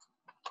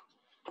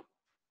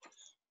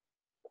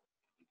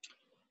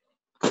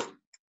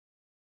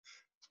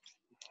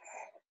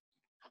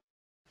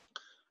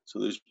 So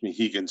there's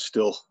Mohegan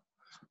still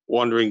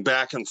wandering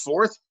back and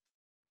forth.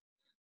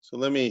 So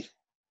let me.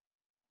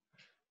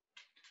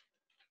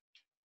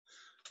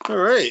 All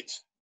right.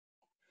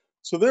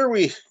 So there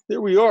we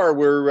are.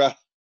 We're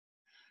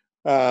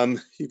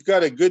you've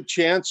got a good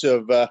chance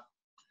of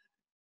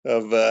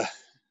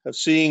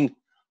seeing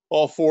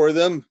all four of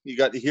them. You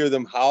got to hear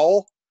them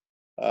howl.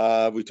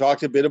 We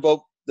talked a bit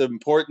about the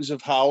importance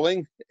of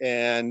howling,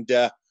 and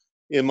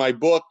in my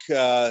book,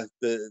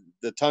 the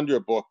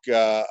Tundra book,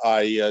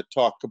 I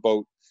talk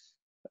about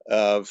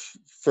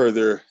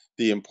further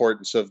the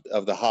importance of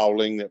the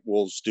howling that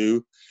wolves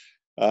do.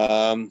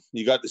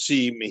 You got to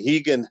see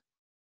Mohegan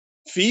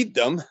feed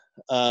them.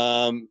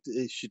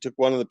 She took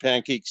one of the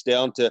pancakes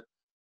down to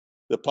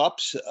the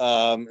pups,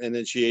 and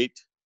then she ate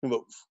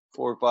about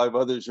 4 or 5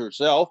 others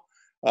herself.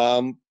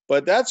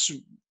 But that's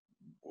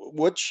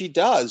what she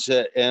does.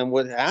 And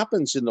what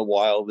happens in the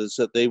wild is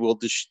that they will,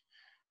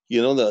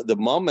 the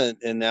mom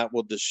and that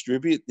will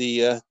distribute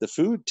the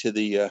food to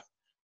the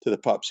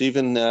pups,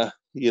 even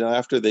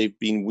after they've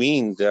been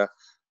weaned.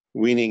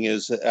 Weaning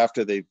is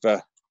after they've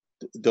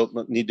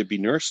don't need to be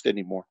nursed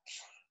anymore.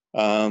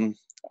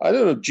 I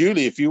don't know,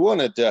 Julie, if you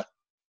wanted to,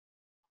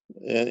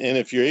 and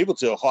if you're able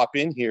to hop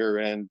in here,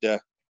 and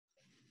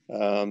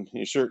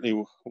you're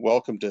certainly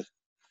welcome to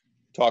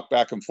talk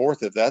back and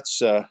forth if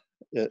that's an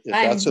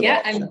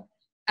option.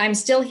 I'm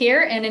still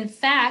here, and in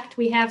fact,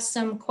 we have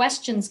some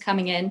questions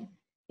coming in.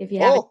 If you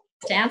have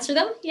to answer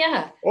them,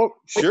 yeah. Oh,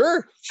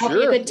 sure. Be a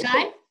good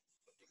time.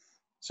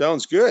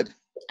 Sounds good.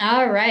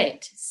 All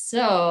right.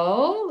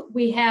 So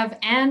we have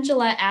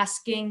Angela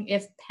asking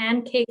if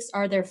pancakes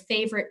are their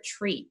favorite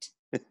treat.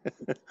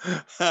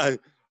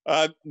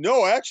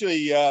 No,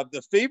 actually,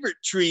 the favorite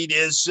treat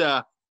is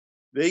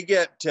they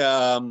get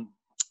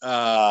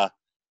a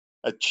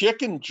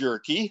chicken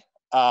jerky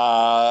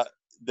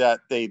that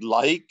they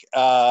like.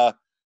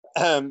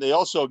 They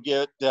also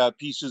get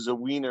pieces of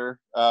wiener,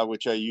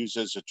 which I use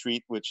as a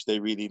treat, which they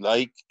really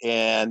like.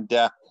 And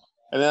then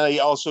I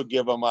also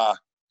give them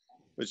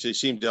which they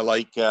seem to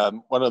like,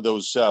 one of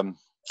those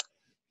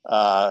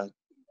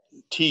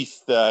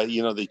teeth,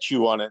 they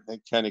chew on it and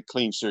it kind of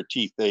cleans their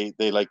teeth. They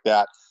like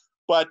that.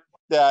 But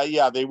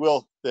they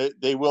will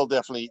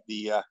definitely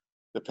eat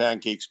the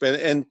pancakes.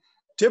 And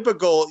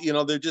typical,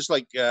 they're just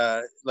like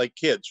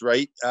kids,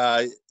 right?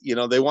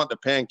 They want the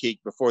pancake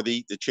before they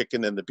eat the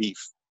chicken and the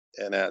beef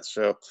and that.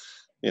 So,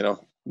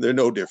 they're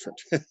no different.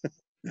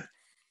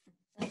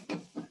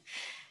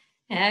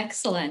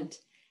 Excellent.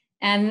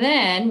 And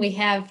then we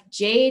have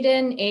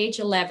Jaden, age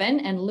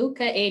 11, and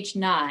Luca, age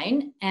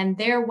 9, and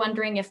they're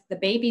wondering if the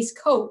baby's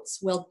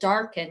coats will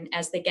darken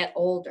as they get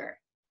older.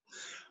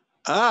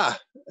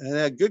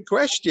 Good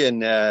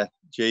question,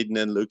 Jaden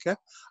and Luca.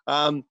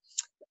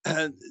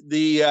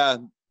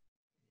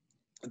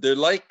 They're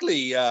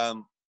likely,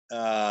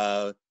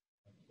 the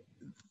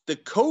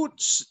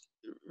coats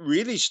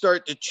really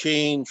start to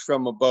change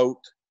from about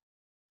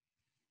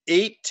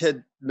 8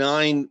 to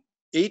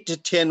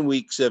 10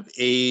 weeks of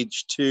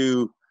age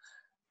to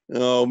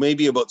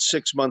maybe about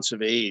 6 months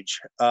of age.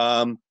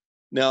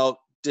 Now,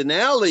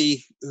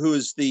 Denali, who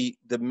is the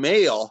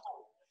male,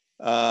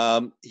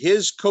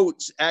 his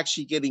coat's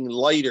actually getting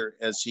lighter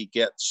as he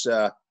gets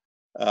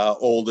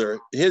older.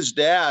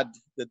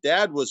 The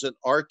dad was an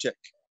Arctic,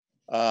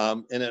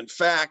 and in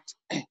fact,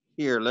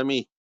 here, let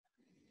me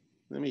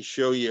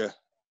show you.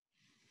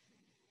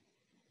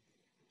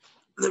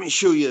 Let me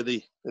show you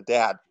the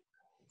dad.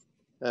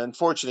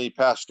 Unfortunately, he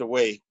passed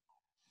away.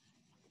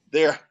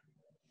 There,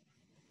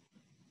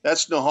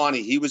 that's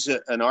Nahani. He was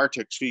an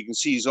Arctic, so you can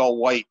see he's all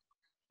white.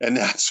 And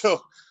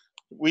so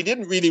we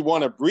didn't really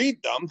want to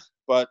breed them,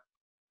 but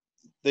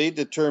they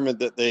determined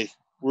that they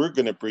were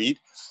going to breed.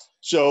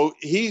 So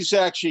he's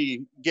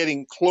actually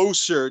getting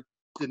closer.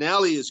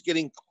 Denali is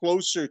getting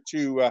closer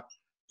to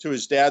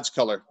his dad's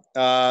color,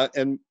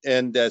 and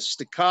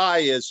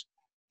Stakai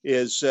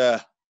is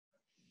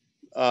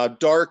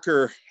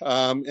darker,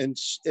 and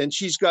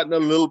she's gotten a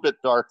little bit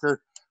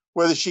darker.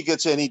 Whether she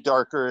gets any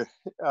darker,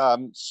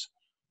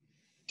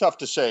 tough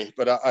to say,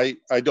 but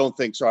I don't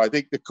think so. I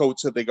think the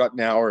coats that they got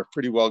now are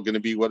pretty well going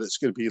to be what it's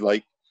going to be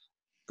like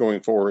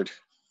going forward.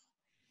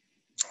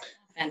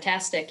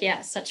 Fantastic.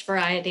 Yeah, such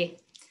variety.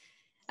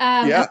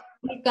 Yeah.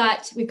 We've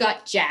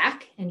got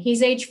Jack, and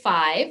he's age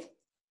 5,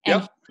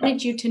 and he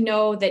wanted you to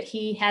know that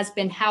he has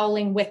been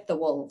howling with the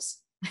wolves.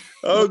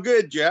 Oh,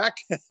 good, Jack.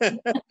 And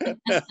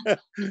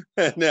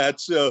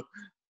that's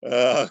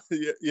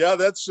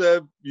that's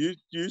you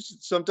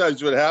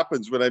sometimes what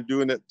happens when I'm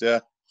doing it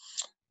to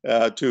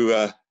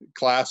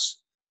class,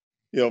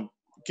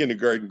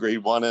 kindergarten,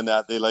 grade 1, and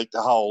that they like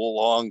to howl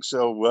along.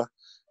 So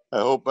I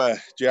hope,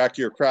 Jack,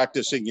 you're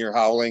practicing your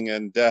howling,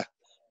 and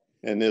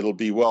it'll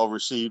be well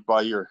received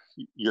by your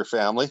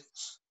family.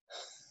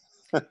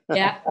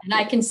 Yeah, and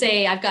I can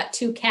say I've got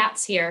 2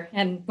 cats here,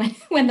 and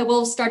when the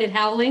wolves started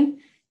howling,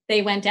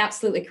 they went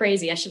absolutely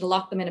crazy. I should have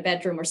locked them in a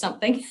bedroom or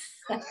something.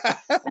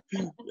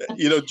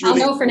 Julie, I'll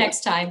know for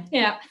next time.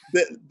 Yeah.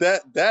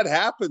 That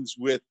happens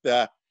with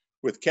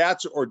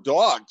cats or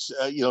dogs.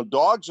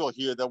 Dogs will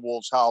hear the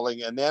wolves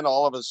howling, and then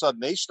all of a sudden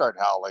they start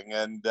howling.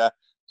 And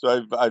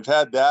so I've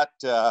had that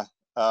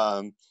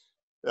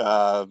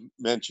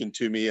mentioned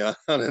to me on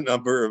a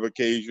number of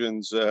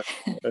occasions,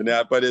 and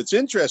that. But it's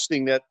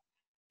interesting that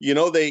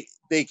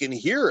they can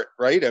hear it,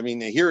 right? I mean,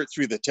 they hear it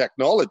through the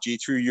technology,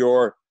 through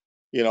your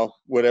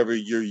whatever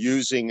you're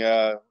using,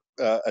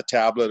 a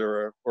tablet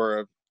or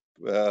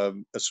a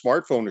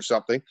smartphone or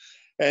something,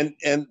 and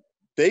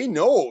they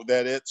know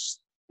that it's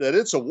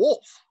a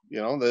wolf.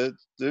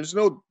 There's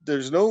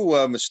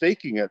no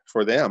mistaking it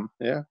for them.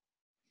 Yeah.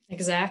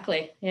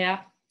 Exactly.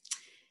 Yeah.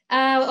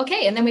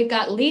 Okay, and then we've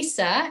got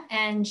Lisa,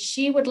 and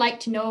she would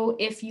like to know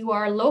if you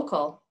are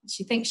local.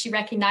 She thinks she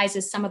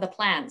recognizes some of the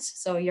plants.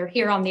 So you're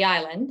here on the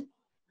island.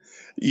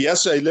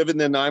 Yes, I live in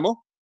Nanaimo.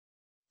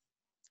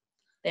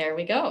 There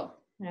we go.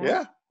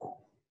 Yeah.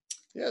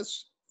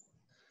 Yes.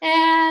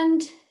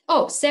 And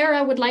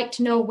Sarah would like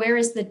to know, where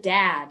is the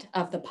dad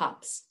of the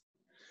pups?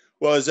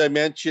 Well, as I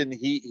mentioned,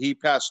 he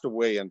passed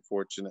away,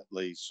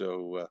 unfortunately.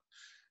 So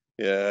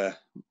yeah,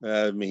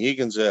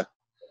 Mohegan's a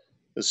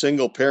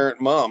single parent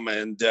mom,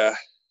 and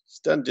he's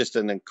done just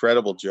an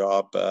incredible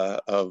job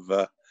of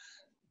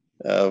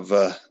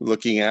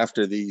looking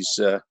after these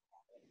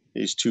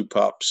two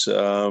pups.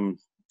 In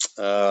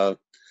the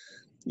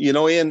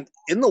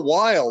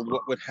wild,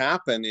 what would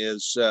happen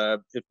is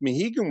if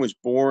Mohegan was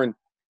born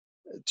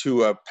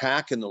to a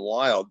pack in the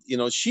wild,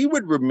 she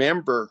would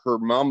remember her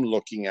mom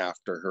looking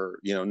after her,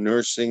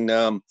 nursing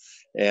them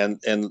and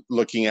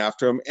looking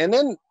after them, and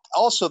then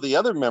also the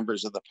other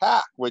members of the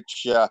pack,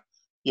 which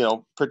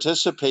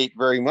participate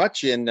very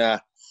much in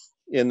the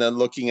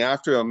looking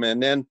after them.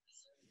 And then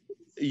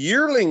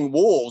yearling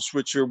wolves,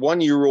 which are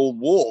 1-year-old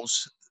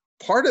wolves,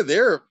 part of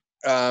their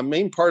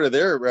main part of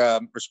their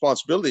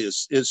responsibility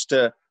is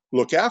to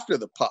look after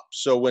the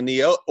pups. So when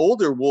the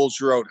older wolves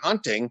are out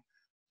hunting,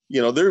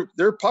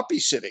 they're puppy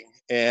sitting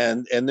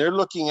and they're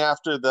looking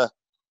after the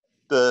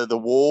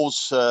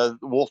wolves,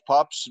 wolf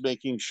pups,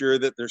 making sure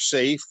that they're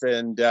safe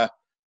and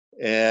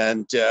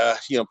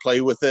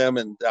play with them,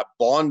 and that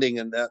bonding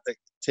and that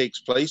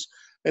takes place.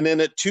 And then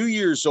at 2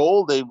 years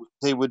old,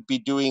 they would be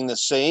doing the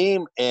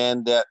same.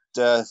 And at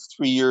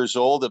 3 years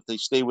old, if they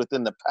stay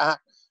within the pack.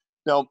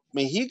 Now,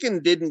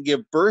 Mohegan didn't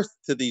give birth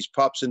to these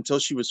pups until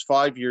she was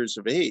 5 years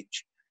of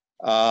age,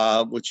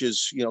 which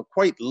is,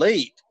 quite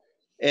late.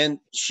 And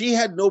she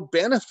had no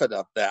benefit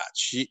of that.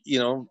 She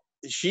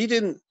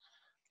didn't.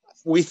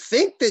 We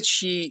think that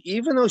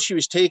even though she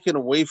was taken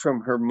away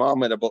from her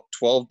mom at about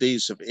 12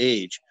 days of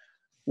age,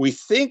 we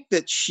think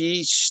that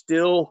she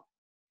still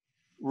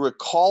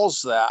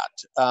recalls that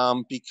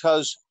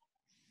because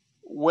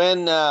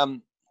when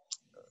the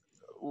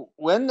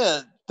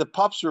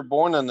pups were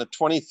born on the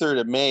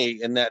 23rd of May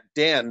in that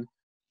den,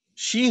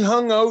 she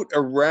hung out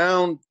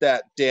around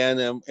that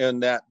den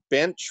and that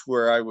bench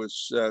where I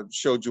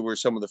showed you where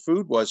some of the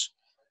food was.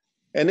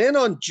 And then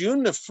on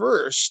June the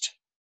 1st,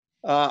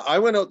 I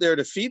went out there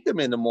to feed them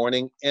in the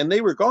morning, and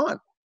they were gone.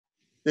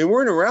 They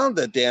weren't around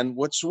the den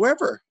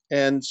whatsoever.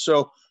 And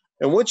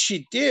what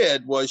she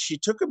did was she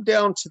took them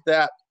down to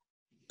that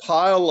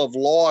pile of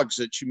logs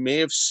that you may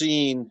have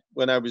seen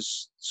when I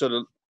was sort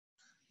of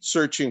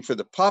searching for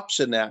the pups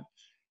in that.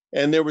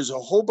 And there was a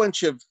whole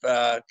bunch of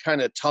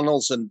kind of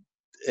tunnels and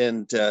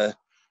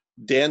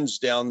dens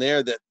down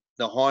there that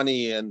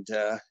Nahani and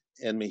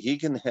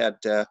Mohegan had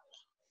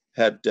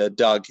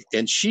dug.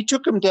 And she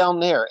took them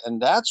down there,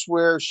 and that's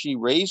where she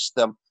raised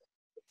them.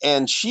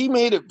 And she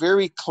made it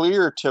very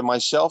clear to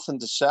myself and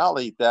to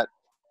Sally that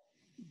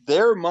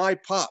they're my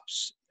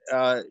pups.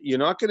 You're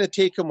not going to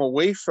take them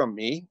away from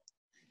me.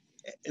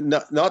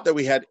 Not that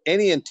we had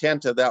any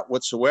intent of that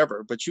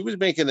whatsoever, but she was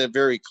making it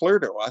very clear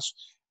to us.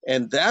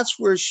 And that's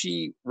where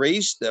she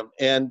raised them.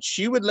 And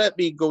she would let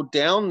me go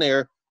down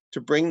there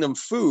to bring them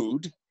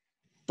food,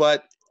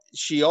 but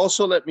she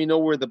also let me know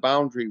where the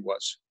boundary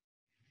was.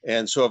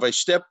 And so if I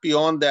stepped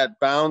beyond that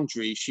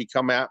boundary, she'd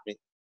come at me.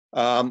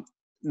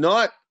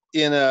 Not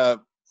in a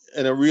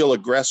real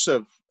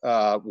aggressive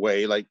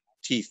way, like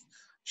teeth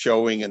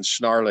showing and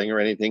snarling or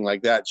anything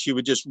like that. She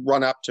would just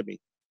run up to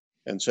me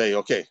and say,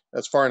 "Okay,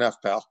 that's far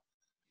enough, pal."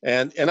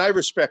 And I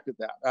respected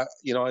that.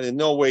 In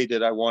no way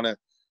did I want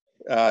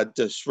to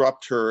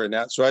disrupt her and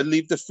that. So I'd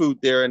leave the food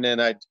there, and then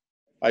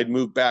I'd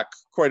move back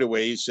quite a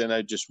ways, and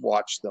I'd just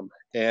watch them.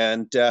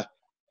 And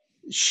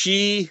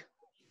she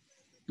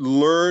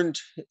learned,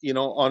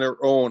 on her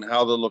own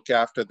how to look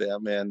after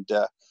them,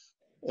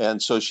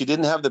 and so she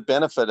didn't have the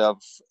benefit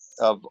of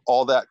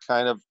all that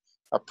kind of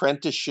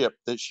apprenticeship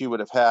that she would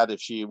have had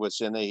if she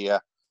was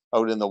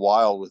out in the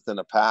wild within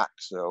a pack.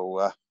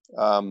 So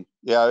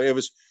it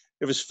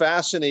was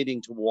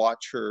fascinating to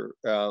watch her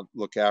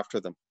look after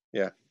them.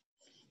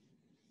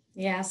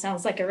 Yeah,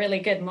 sounds like a really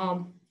good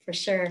mom for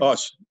sure. Oh,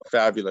 it's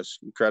fabulous,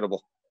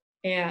 incredible.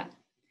 Yeah.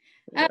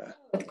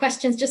 The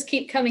questions just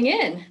keep coming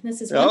in.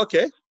 This is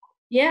okay.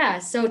 Yeah,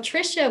 so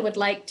Tricia would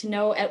like to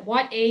know, at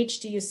what age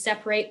do you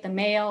separate the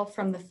male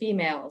from the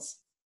females?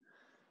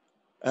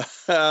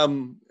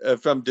 From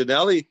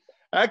Denali,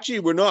 actually,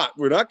 we're not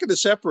going to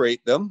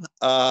separate them.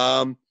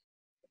 And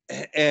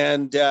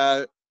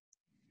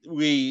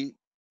we,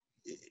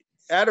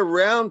 at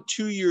around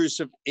 2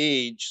 years of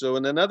age, so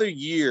in another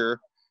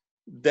year,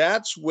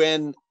 that's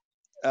when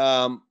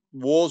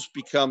wolves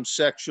become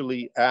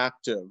sexually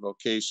active.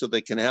 Okay, so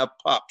they can have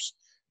pups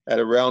at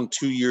around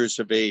 2 years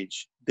of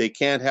age. They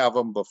can't have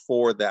them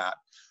before that.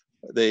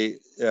 The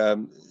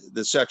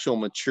sexual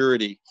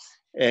maturity.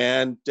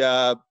 And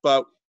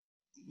but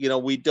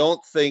we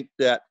don't think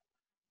that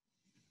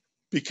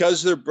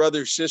because they're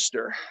brother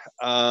sister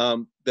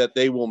that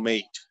they will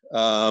mate.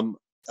 I'm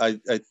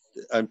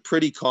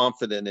pretty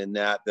confident in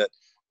that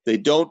they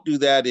don't do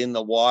that in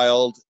the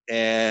wild,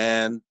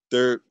 and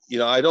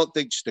I don't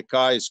think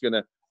Stakai is going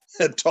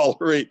to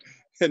tolerate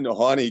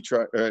Denali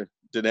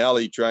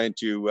trying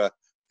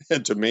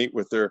to mate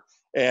with her,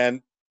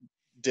 and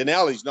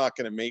Denali's not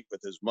going to mate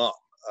with his mom,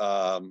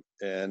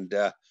 and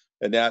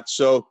that.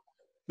 So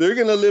they're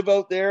going to live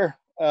out there,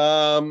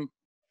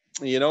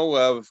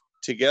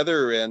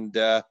 together, and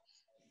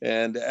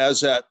as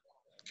that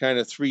kind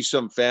of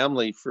threesome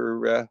family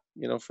for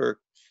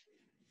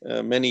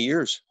many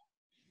years.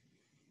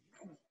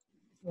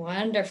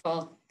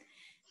 Wonderful.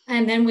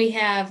 And then we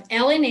have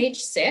Ellen age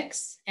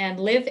 6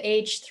 and Liv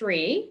age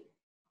 3.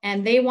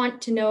 And they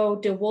want to know,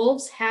 do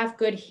wolves have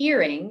good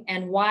hearing,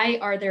 and why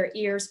are their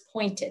ears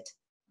pointed?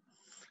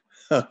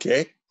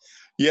 Okay.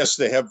 Yes,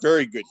 they have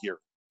very good hearing.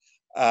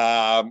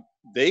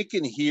 They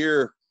can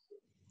hear,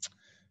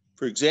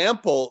 for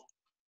example,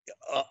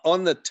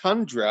 on the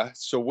tundra,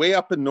 so way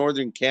up in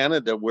northern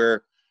Canada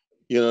where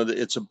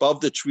it's above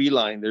the tree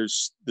line,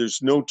 there's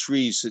no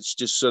trees, it's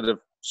just sort of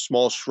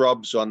small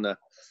shrubs on the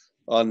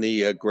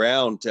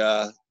ground.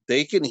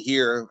 They can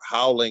hear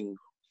howling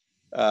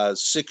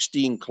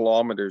 16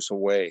 kilometers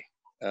away,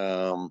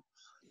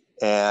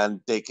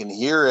 and they can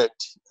hear it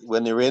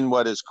when they're in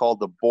what is called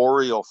the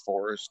boreal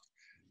forest,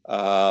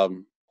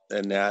 and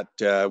that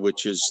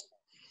which is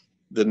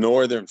the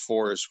northern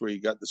forest where you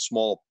got the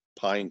small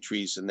pine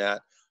trees, and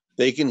that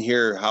they can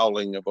hear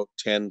howling about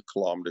 10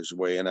 kilometers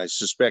away. And I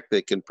suspect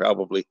they can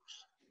probably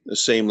the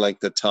same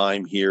length of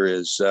time here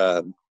as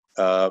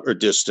or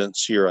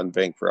distance here on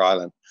Vancouver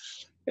Island.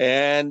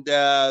 And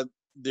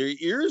their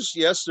ears,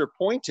 yes, they're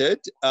pointed.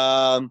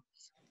 And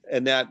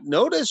that,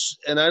 notice,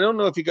 and I don't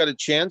know if you got a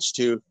chance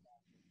to,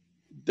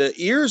 the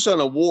ears on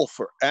a wolf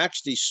are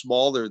actually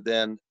smaller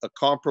than a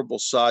comparable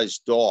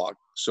sized dog.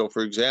 So,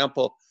 for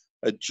example,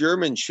 a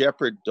German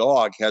Shepherd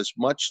dog has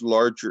much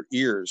larger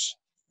ears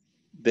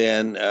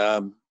than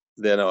a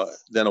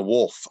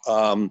wolf,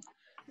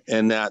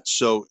 and that.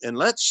 So, and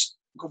let's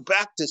go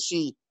back to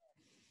see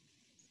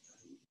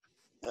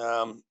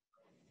Hani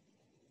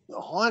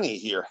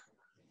here.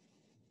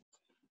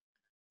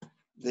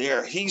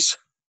 There,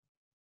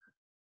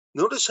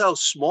 notice how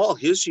small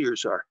his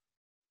ears are.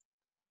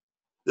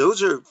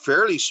 Those are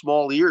fairly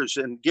small ears,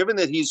 and given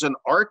that he's an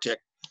Arctic,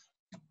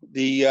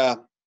 the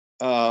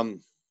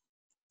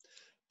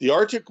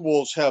Arctic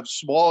wolves have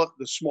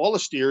the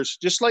smallest ears,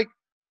 just like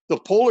the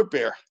polar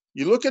bear.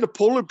 You look at a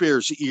polar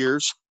bear's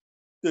ears,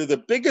 they're the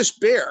biggest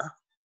bear.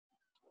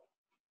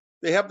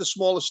 They have the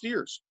smallest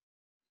ears.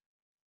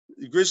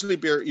 The grizzly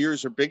bear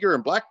ears are bigger,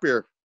 and black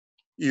bear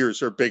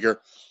ears are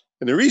bigger.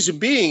 And the reason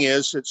being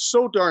is it's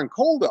so darn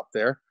cold up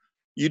there.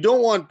 You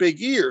don't want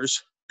big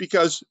ears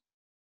because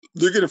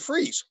they're going to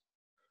freeze.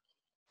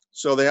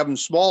 So they have them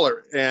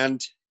smaller.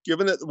 And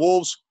given that the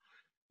wolves,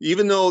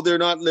 even though they're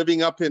not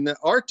living up in the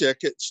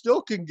Arctic, it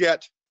still can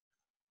get,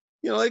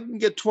 they can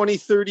get 20,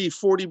 30,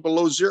 40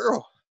 below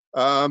zero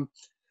in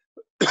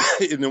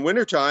the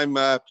wintertime,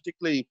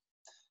 particularly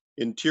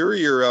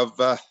interior of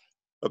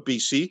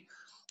BC.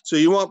 So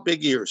you want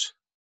big ears.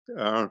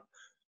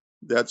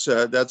 That's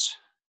a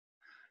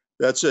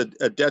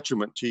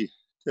detriment to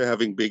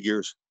having big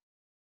ears.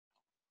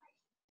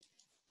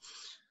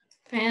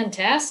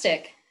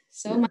 Fantastic.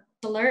 So much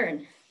to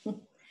learn.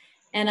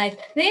 And I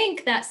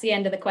think that's the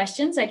end of the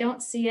questions. I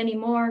don't see any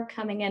more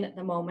coming in at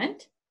the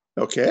moment.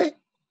 Okay.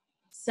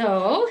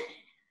 So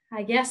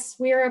I guess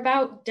we're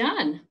about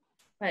done.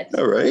 But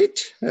all right.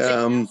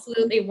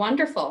 Absolutely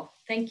wonderful.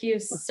 Thank you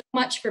so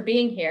much for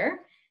being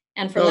here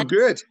and for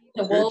good.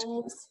 The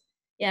wolves.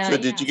 Yeah. So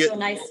did you get so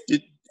nice.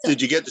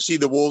 Did you get to see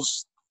the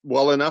wolves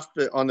well enough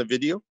on the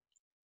video?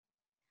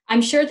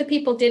 I'm sure the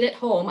people did at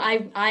home.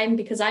 I'm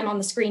because I'm on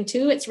the screen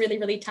too. It's really,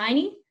 really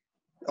tiny.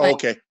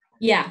 Okay.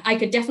 Yeah, I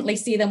could definitely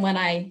see them when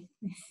I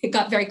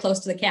got very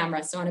close to the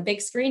camera. So on a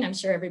big screen, I'm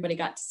sure everybody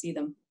got to see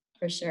them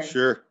for sure.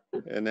 Sure.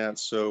 And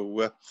that's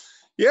so,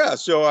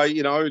 so I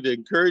would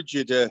encourage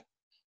you to,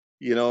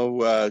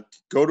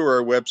 go to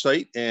our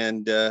website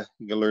and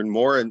you can learn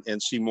more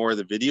and see more of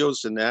the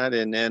videos and that.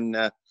 And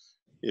then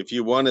if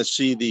you want to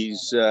see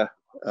these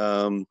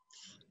Mohegan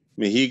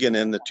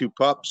and the two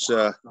pups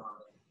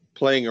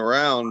playing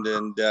around,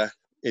 and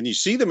you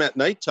see them at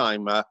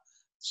nighttime.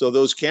 So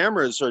those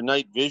cameras are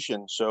night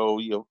vision.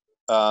 So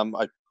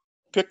I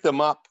picked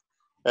them up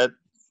at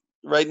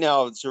right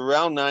now. It's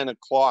around 9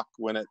 o'clock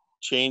when it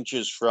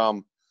changes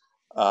from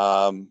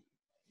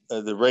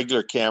the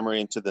regular camera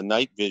into the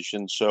night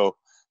vision. So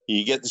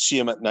you get to see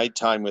them at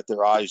nighttime with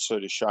their eyes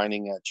sort of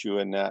shining at you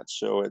and that.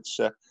 So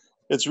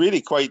it's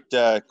really quite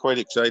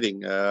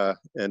exciting,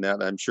 and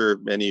that I'm sure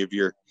many of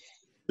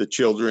the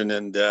children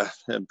and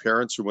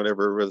parents or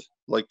whatever would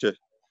like to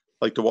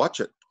watch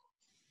it.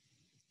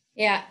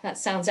 Yeah, that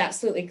sounds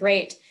absolutely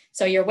great.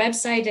 So your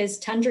website is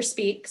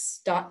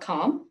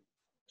tundraspeaks.com.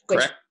 which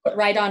Correct.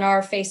 right on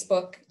our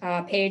Facebook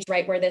page,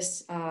 right where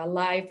this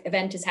live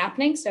event is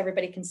happening, so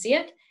everybody can see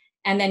it.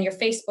 And then your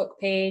Facebook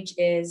page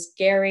is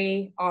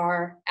Gary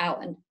R.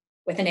 Allan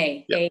with an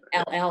A, Yep.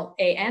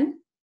 A-L-L-A-N.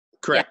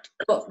 Correct.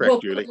 Yeah. Correct,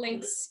 We'll Julie. put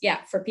links,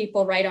 yeah, for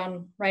people right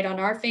on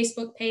our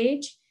Facebook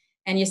page.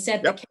 And you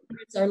said Yep. the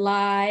cameras are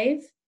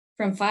live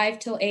from 5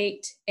 till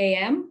 8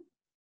 a.m.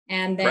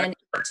 and then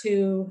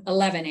to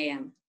 11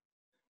 a.m.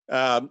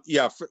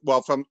 Yeah,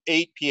 well, from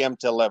 8 p.m.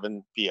 to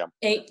 11 p.m.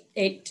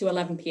 8 to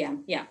 11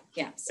 p.m. Yeah.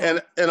 So.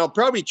 And I'll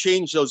probably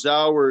change those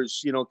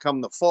hours,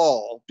 come the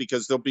fall,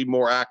 because they'll be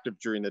more active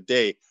during the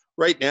day.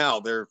 Right now,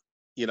 they're,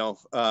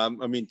 I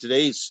mean,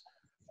 today's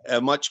a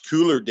much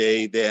cooler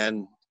day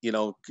than,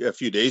 a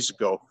few days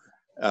ago.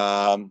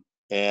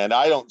 And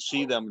I don't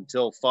see them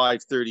until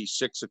 5:30,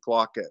 6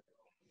 o'clock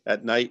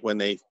at night, when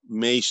they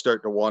may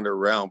start to wander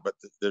around, but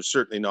they're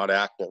certainly not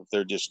active.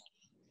 They're just,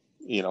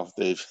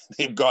 they've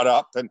got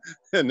up and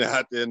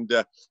that. And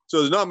so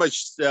there's not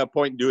much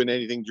point in doing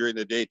anything during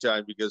the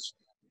daytime, because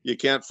you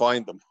can't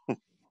find them.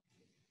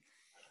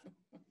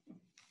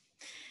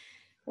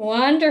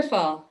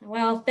 Wonderful.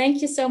 Well,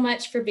 thank you so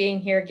much for being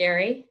here,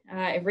 Gary.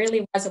 It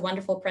really was a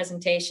wonderful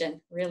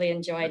presentation. Really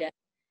enjoyed it.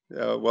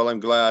 Well, I'm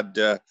glad,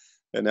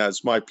 and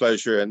that's my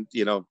pleasure. And,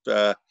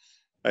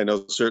 I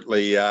know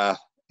certainly,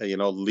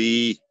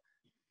 Lee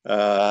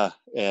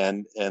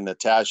and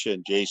Natasha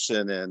and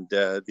Jason and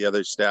the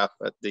other staff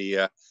at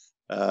the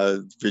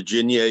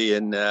Virginia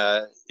in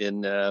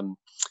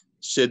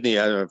Sydney.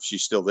 I don't know if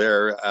she's still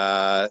there.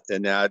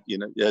 And that,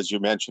 as you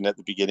mentioned at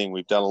the beginning,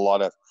 we've done a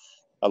lot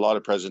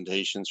of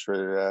presentations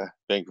for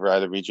Vancouver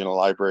Island Regional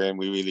Library, and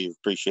we really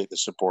appreciate the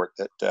support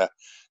that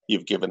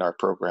you've given our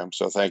program.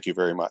 So thank you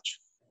very much.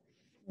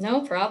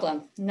 No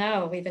problem.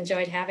 No, we've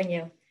enjoyed having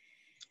you.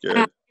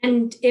 Good.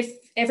 And if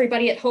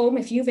everybody at home,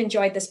 if you've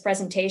enjoyed this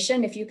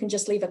presentation, if you can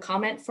just leave a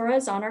comment for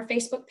us on our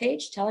Facebook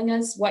page telling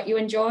us what you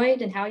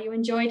enjoyed and how you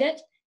enjoyed it,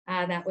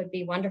 that would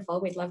be wonderful.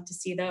 We'd love to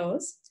see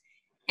those.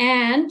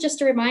 And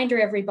just a reminder,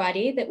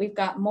 everybody, that we've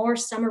got more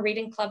Summer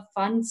Reading Club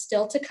fun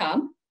still to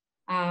come.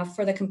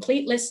 For the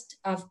complete list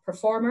of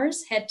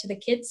performers, head to the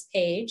kids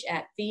page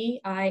at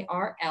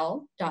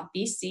virl.bc.ca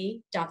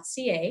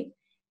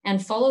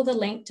and follow the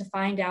link to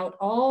find out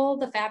all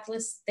the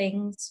fabulous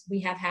things we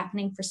have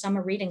happening for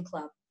Summer Reading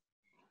Club,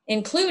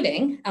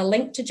 including a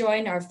link to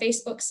join our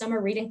Facebook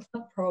Summer Reading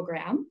Club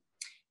program.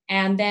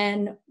 And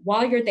then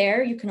while you're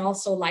there, you can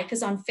also like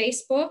us on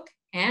Facebook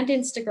and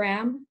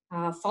Instagram,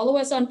 follow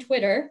us on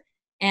Twitter,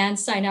 and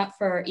sign up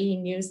for our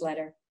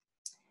e-newsletter.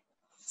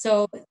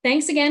 So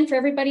thanks again for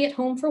everybody at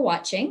home for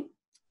watching.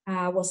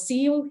 We'll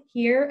see you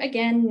here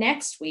again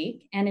next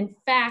week. And in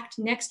fact,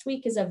 next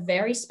week is a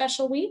very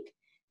special week,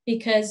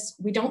 because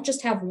we don't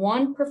just have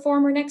one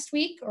performer next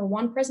week or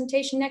one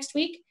presentation next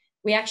week,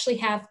 we actually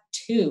have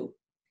two.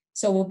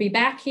 So we'll be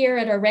back here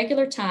at our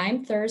regular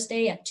time,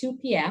 Thursday at 2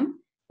 p.m.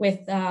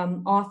 with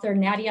author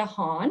Nadia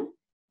Hahn,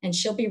 and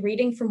she'll be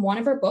reading from one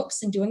of her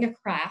books and doing a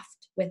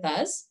craft with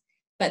us.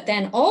 But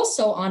then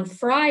also on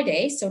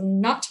Friday, so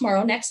not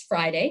tomorrow, next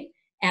Friday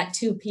at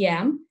 2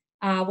 p.m.,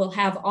 we'll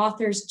have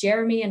authors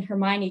Jeremy and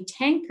Hermione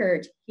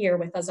Tankard here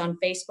with us on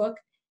Facebook,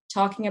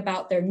 talking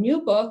about their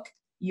new book,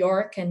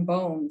 York and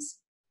Bones.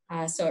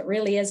 So it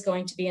really is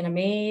going to be an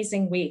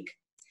amazing week.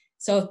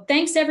 So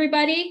thanks,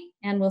 everybody,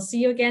 and we'll see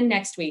you again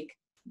next week.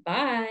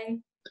 Bye.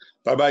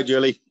 Bye-bye,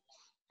 Julie.